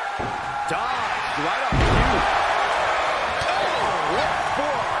 Dodge right on cue. Oh, left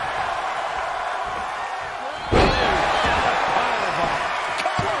forearm.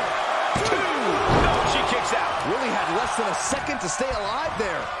 Cover. 2. No, she kicks out. Really had less than a a second to stay alive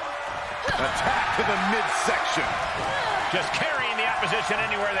there. Attack to the midsection. Just carrying the opposition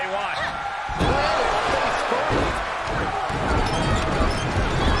anywhere they want.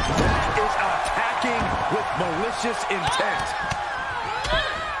 That is attacking with malicious intent.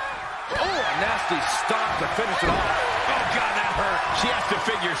 Oh, a nasty stop to finish it off. Oh, God, that hurt. She has to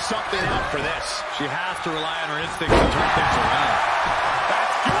figure something out for this. She has to rely on her instincts to turn things around.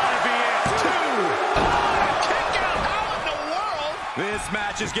 That's gotta be it. 2. Kick out. How in the world? This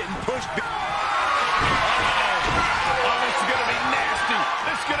match is getting pushed. Oh, this is going to be nasty.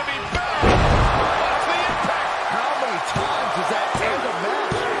 This is going to be bad. What's the impact? How many times does that end a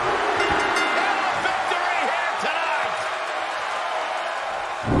match? Victory here tonight.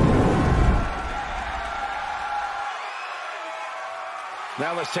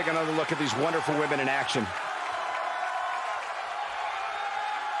 Now let's take another look at these wonderful women in action.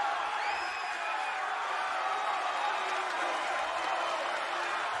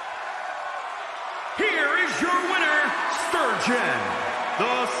 Here is your winner, Sturgeon,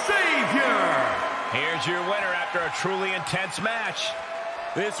 the Savior. Here's your winner after a truly intense match.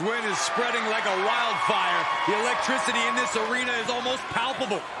 This win is spreading like a wildfire. The electricity in this arena is almost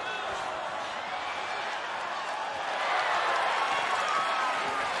palpable.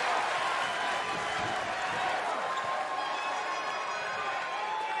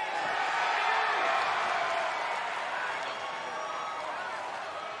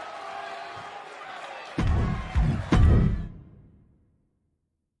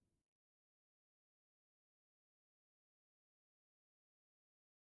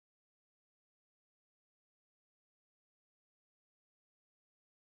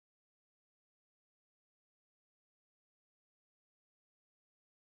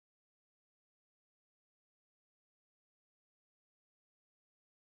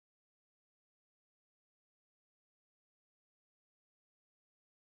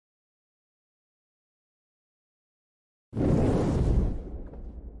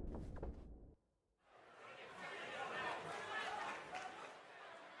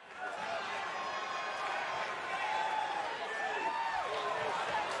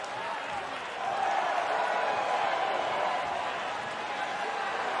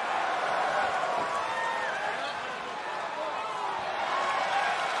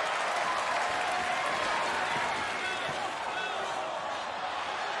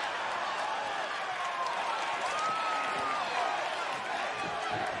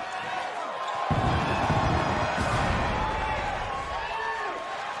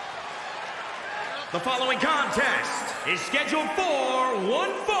 The following contest is scheduled for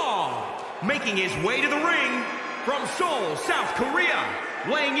one fall. Making his way to the ring from Seoul, South Korea,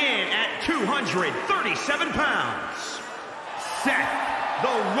 weighing in at 237 pounds, Seth, the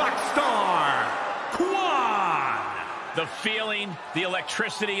Rockstar, Kwan. The feeling, the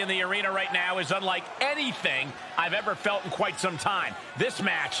electricity in the arena right now is unlike anything I've ever felt in quite some time. This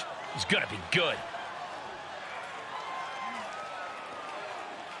match is going to be good.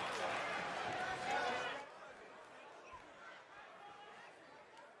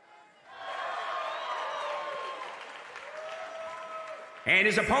 And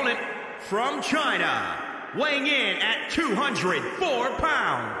his opponent from China, weighing in at 204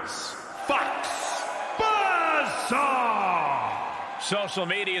 pounds, Fox Buzzsaw. Social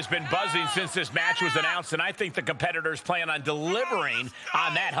media has been buzzing since this match was announced, and I think the competitors plan on delivering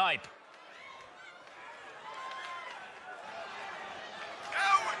on that hype.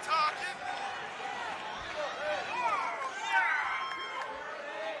 Now we're talking.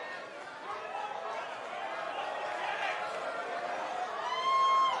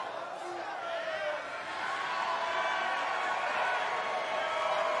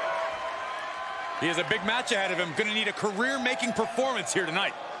 He has a big match ahead of him. Going to need a career-making performance here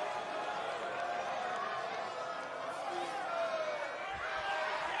tonight.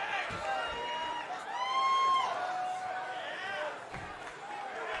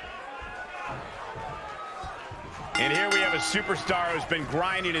 And here we have a superstar who's been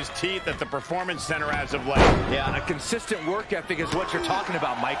grinding his teeth at the Performance Center as of late. Yeah, a consistent work ethic is what you're talking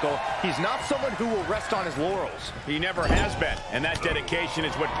about, Michael. He's not someone who will rest on his laurels. He never has been, and that dedication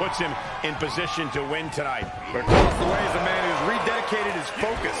is what puts him in position to win tonight. But across the way is a man who's rededicated his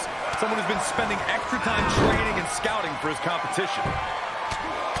focus. Someone who's been spending extra time training and scouting for his competition.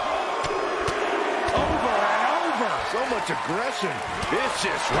 Over and over. So much aggression.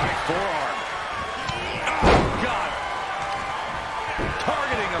 Vicious right forearm. Oh, God.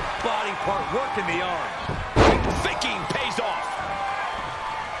 Targeting a body part, working the arm. Thinking pays off.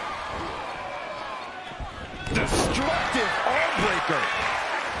 Destructive arm breaker.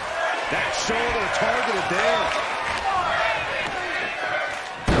 That shoulder targeted there.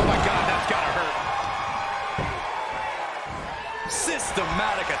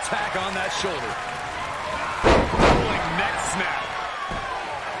 Systematic attack on that shoulder. Rolling neck snap.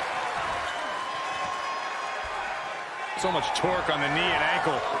 So much torque on the knee and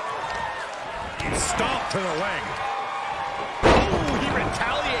ankle. Stomp to the leg. Oh, he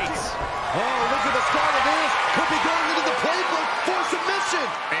retaliates. Oh, look at the start of this. Could be going into the playbook for submission.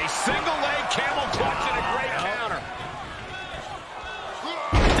 A single leg camel clutch and a great counter.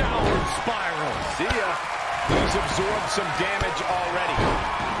 Downward spiral. See ya. He's absorbed some damage already.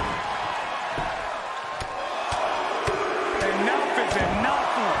 Enough is enough.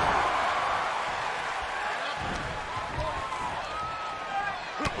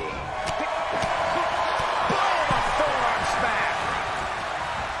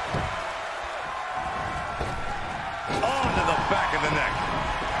 Back of the neck.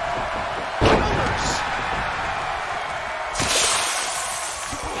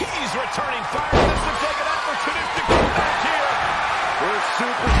 He's returning fire. This looks like an opportunistic comeback here. We're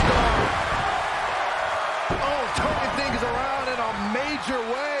superstar. Oh, turning things around in a major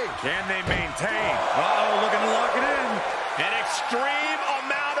way. Can they maintain? Uh-oh, looking to lock it in. An extreme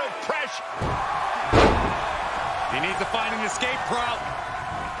amount of pressure. He needs to find an escape route.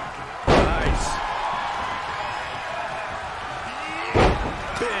 Nice.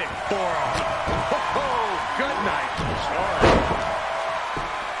 Big forearm. Oh, good night. Sorry.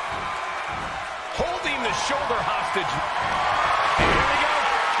 Holding the shoulder hostage. And here we go.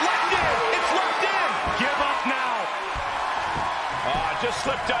 Locked in. It's locked in. Give up now. Just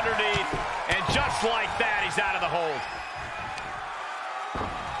slipped underneath. And just like that, he's out of the hold.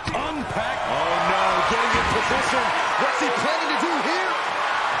 Unpack. Oh, no. Getting in position. What's he planning to do here?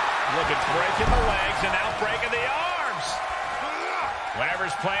 Look at breaking the legs and now breaking the arms.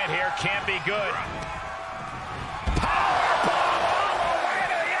 Whatever's playing here can't be good. Powerbomb all the way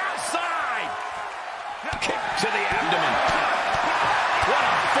to the outside. Kick to the abdomen. What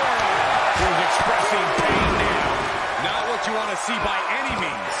a forearm. He's expressing pain now. Not what you want to see by any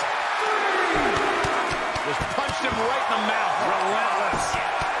means. Just punched him right in the mouth. Relentless.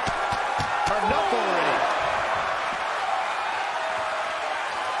 Enough already.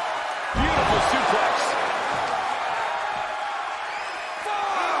 Beautiful suplex.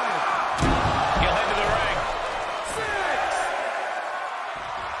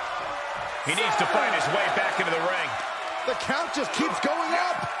 He needs to find his way back into the ring. The count just keeps going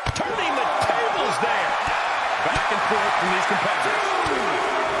up. Turning the tables there. Back and forth from these competitors.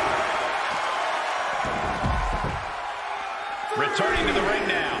 Returning to the ring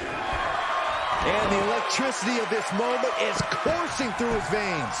now. And the electricity of this moment is coursing through his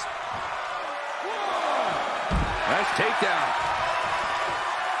veins. Nice takedown.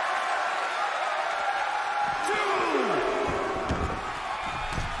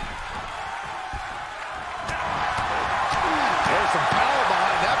 There's some power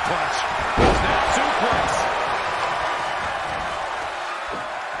behind that punch. Snap suplex.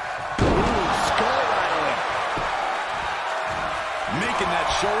 Ooh, skull rattling. Making that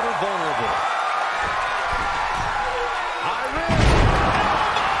shoulder vulnerable. High risk.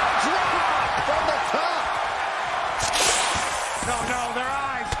 Drop from the top. No, their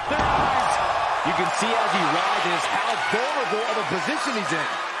eyes. Their eyes. You can see as he rises how vulnerable of a position he's in.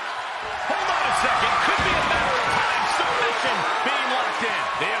 Hold on a second. Could be a matter of time. Submission being locked in.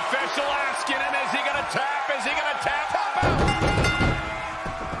 The official asking him, is he going to tap? Is he going to tap? Tap out.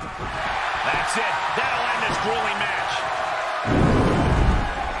 That's it. That'll end this grueling match.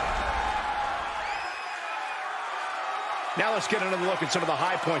 Now let's get another look at some of the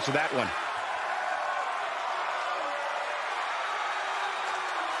high points of that one.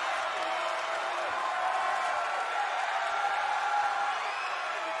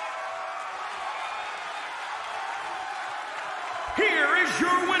 Here is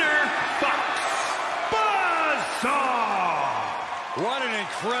your winner, Fox Buzzsaw. What an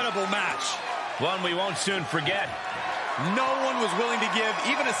incredible match. One we won't soon forget. No one was willing to give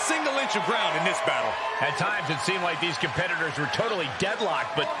even a single inch of ground in this battle. At times it seemed like these competitors were totally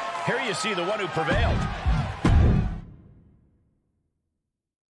deadlocked, but here you see the one who prevailed.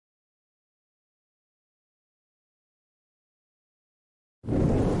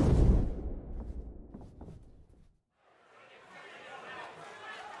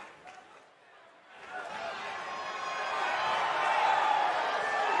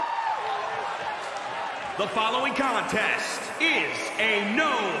 The following contest is a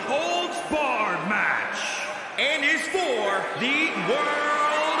no-holds-barred match and is for the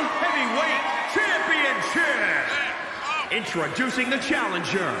World Heavyweight Championship. Introducing the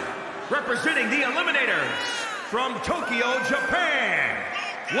challenger, representing the Eliminators from Tokyo, Japan,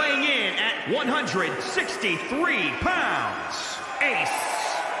 weighing in at 163 pounds, Ace,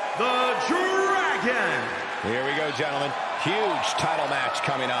 the Dragon. Here we go, gentlemen. Huge title match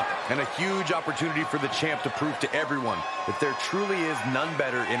coming up. And a huge opportunity for the champ to prove to everyone that there truly is none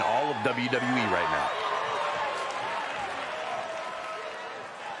better in all of WWE right now.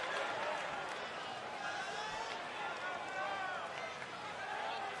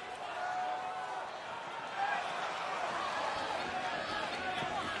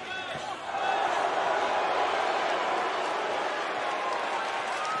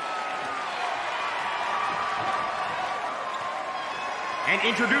 And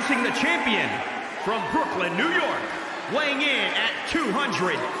introducing the champion from Brooklyn, New York, weighing in at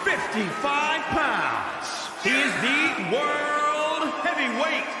 255 pounds. He is the World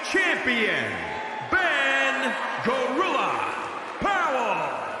Heavyweight Champion, Ben Gorilla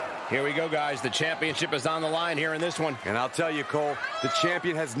Powell. Here we go, guys. The championship is on the line here in this one. And I'll tell you, Cole, the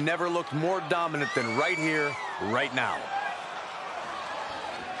champion has never looked more dominant than right here, right now.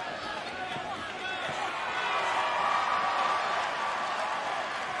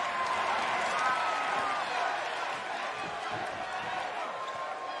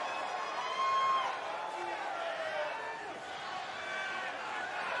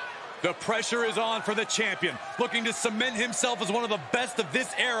 The pressure is on for the champion, looking to cement himself as one of the best of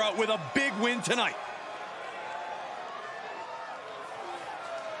this era with a big win tonight.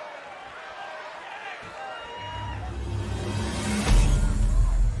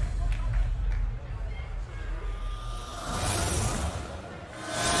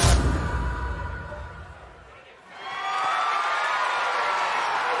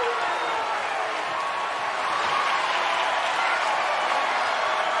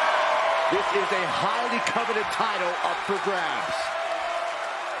 This is a highly coveted title up for grabs.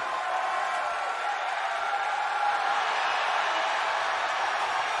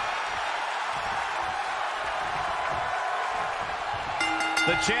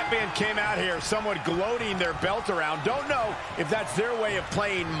 The champion came out here somewhat gloating their belt around. Don't know if that's their way of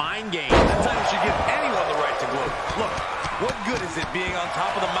playing mind games. That title should give anyone the right to gloat. Look, what good is it being on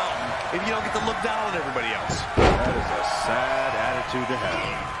top of the mountain if you don't get to look down on everybody else? That is a sad attitude to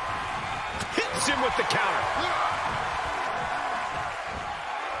have. Hits him with the counter.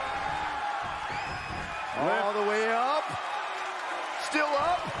 All the way up. Still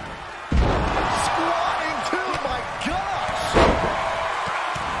up. Squatting too, my gosh.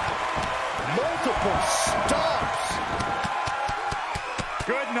 Multiple stomps.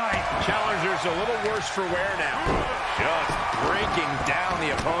 Good night. Challenger's a little worse for wear now. Just breaking down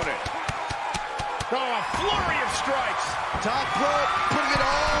the opponent. Oh, a flurry of strikes. Top rope, putting it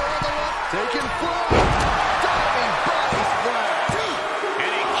all on the left. Taking flight. Diving body splash.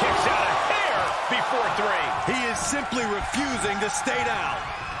 And he kicks out a hair before 3. He is simply refusing to stay down.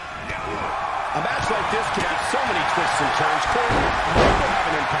 A match like this can have so many twists and turns. Cole, what will have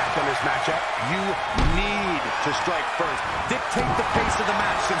an impact on this matchup? You need to strike first. Dictate the pace of the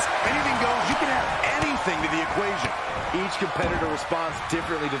match. Since anything goes, you can have anything to the equation. Each competitor responds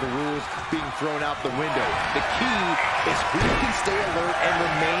differently to the rules being thrown out the window. The key is who can stay alert and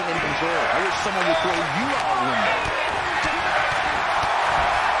remain in control. I wish someone would throw you out the window.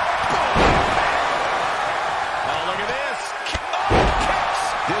 Oh, look at this. Oh,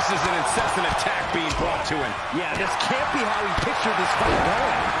 kicks. This is an incessant attack being brought to him. Yeah, this can't be how he pictured this fight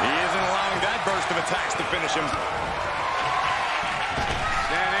going. He isn't allowing that burst of attacks to finish him.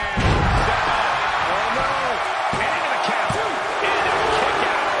 Stand in. Step up. Oh, no. And into the count. Into a kick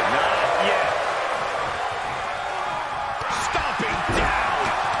out. Not yet. Stomping down.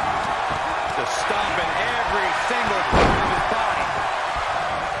 Just stomping every single part of his body.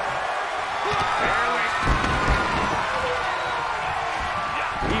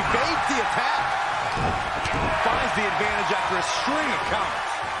 Evades the attack. Finds the advantage after a string of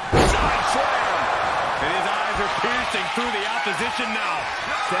counters. Side slam. And his eyes are piercing through the opposition now.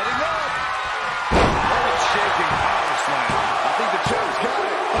 Setting up. Earth-shaking power slam. I think the chair's got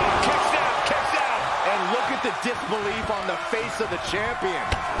it. Kicks down. Kicks down. And look at the disbelief on the face of the champion.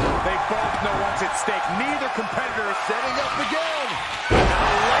 They both know what's at stake. Neither competitor is setting up again.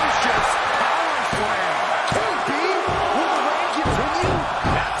 Hellacious power slam. KB, will the reign continue?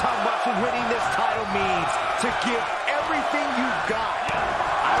 That's how much winning this title means. To give everything you've got.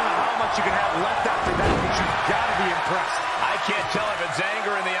 I don't know how much you can have left after that, but you've got to be impressed. I can't tell if it's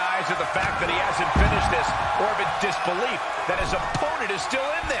anger in the eyes of the fact that he hasn't finished this, or if it's disbelief that his opponent is still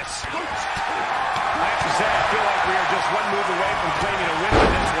in this. I have to say, I feel like we are just one move away from claiming a win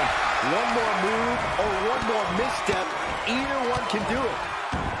in this one. One more move or one more misstep, either one can do it.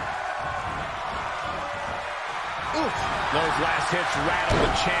 Oof. Those last hits rattle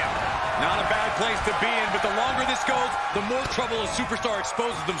the champ. Not a bad place to be in, but the longer this goes, the more trouble a superstar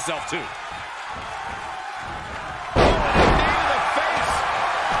exposes themselves to.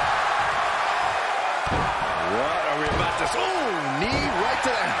 Knee right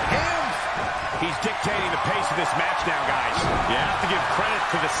to the hams. He's dictating the pace of this match now, guys. You have to give credit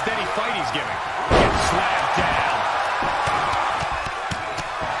to the steady fight he's giving. Gets slammed down.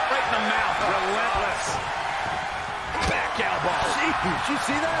 Right in the mouth, relentless. Back elbow. Did you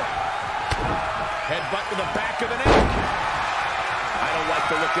see that? Headbutt to the back of the neck. I don't like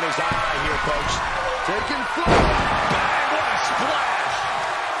the look in his eye here, folks. Taking flight. Bang, what a splash.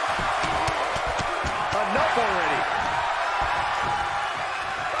 Enough already.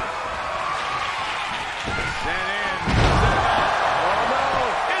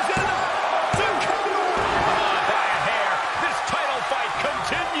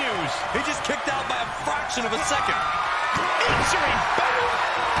 He just kicked out by a fraction of a second. Answering back.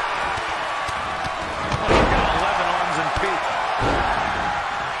 Oh, he's got 11 arms and feet.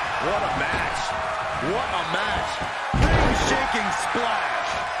 What a match. What a match. Ring-shaking splash.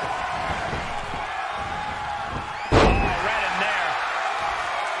 Oh, right in there.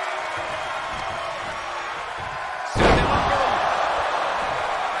 Send him up.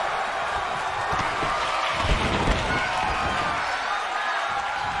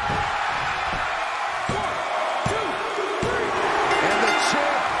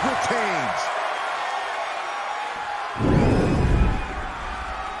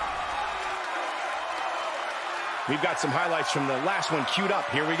 We've got some highlights from the last one queued up.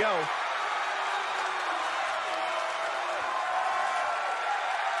 Here we go.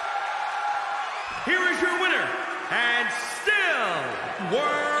 Here is your winner, and still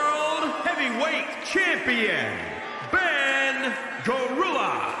World Heavyweight Champion, Ben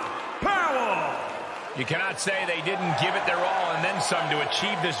 "Gorilla" Powell. You cannot say they didn't give it their all and then some to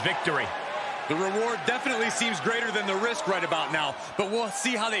achieve this victory. The reward definitely seems greater than the risk right about now, but we'll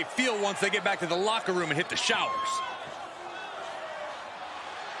see how they feel once they get back to the locker room and hit the showers.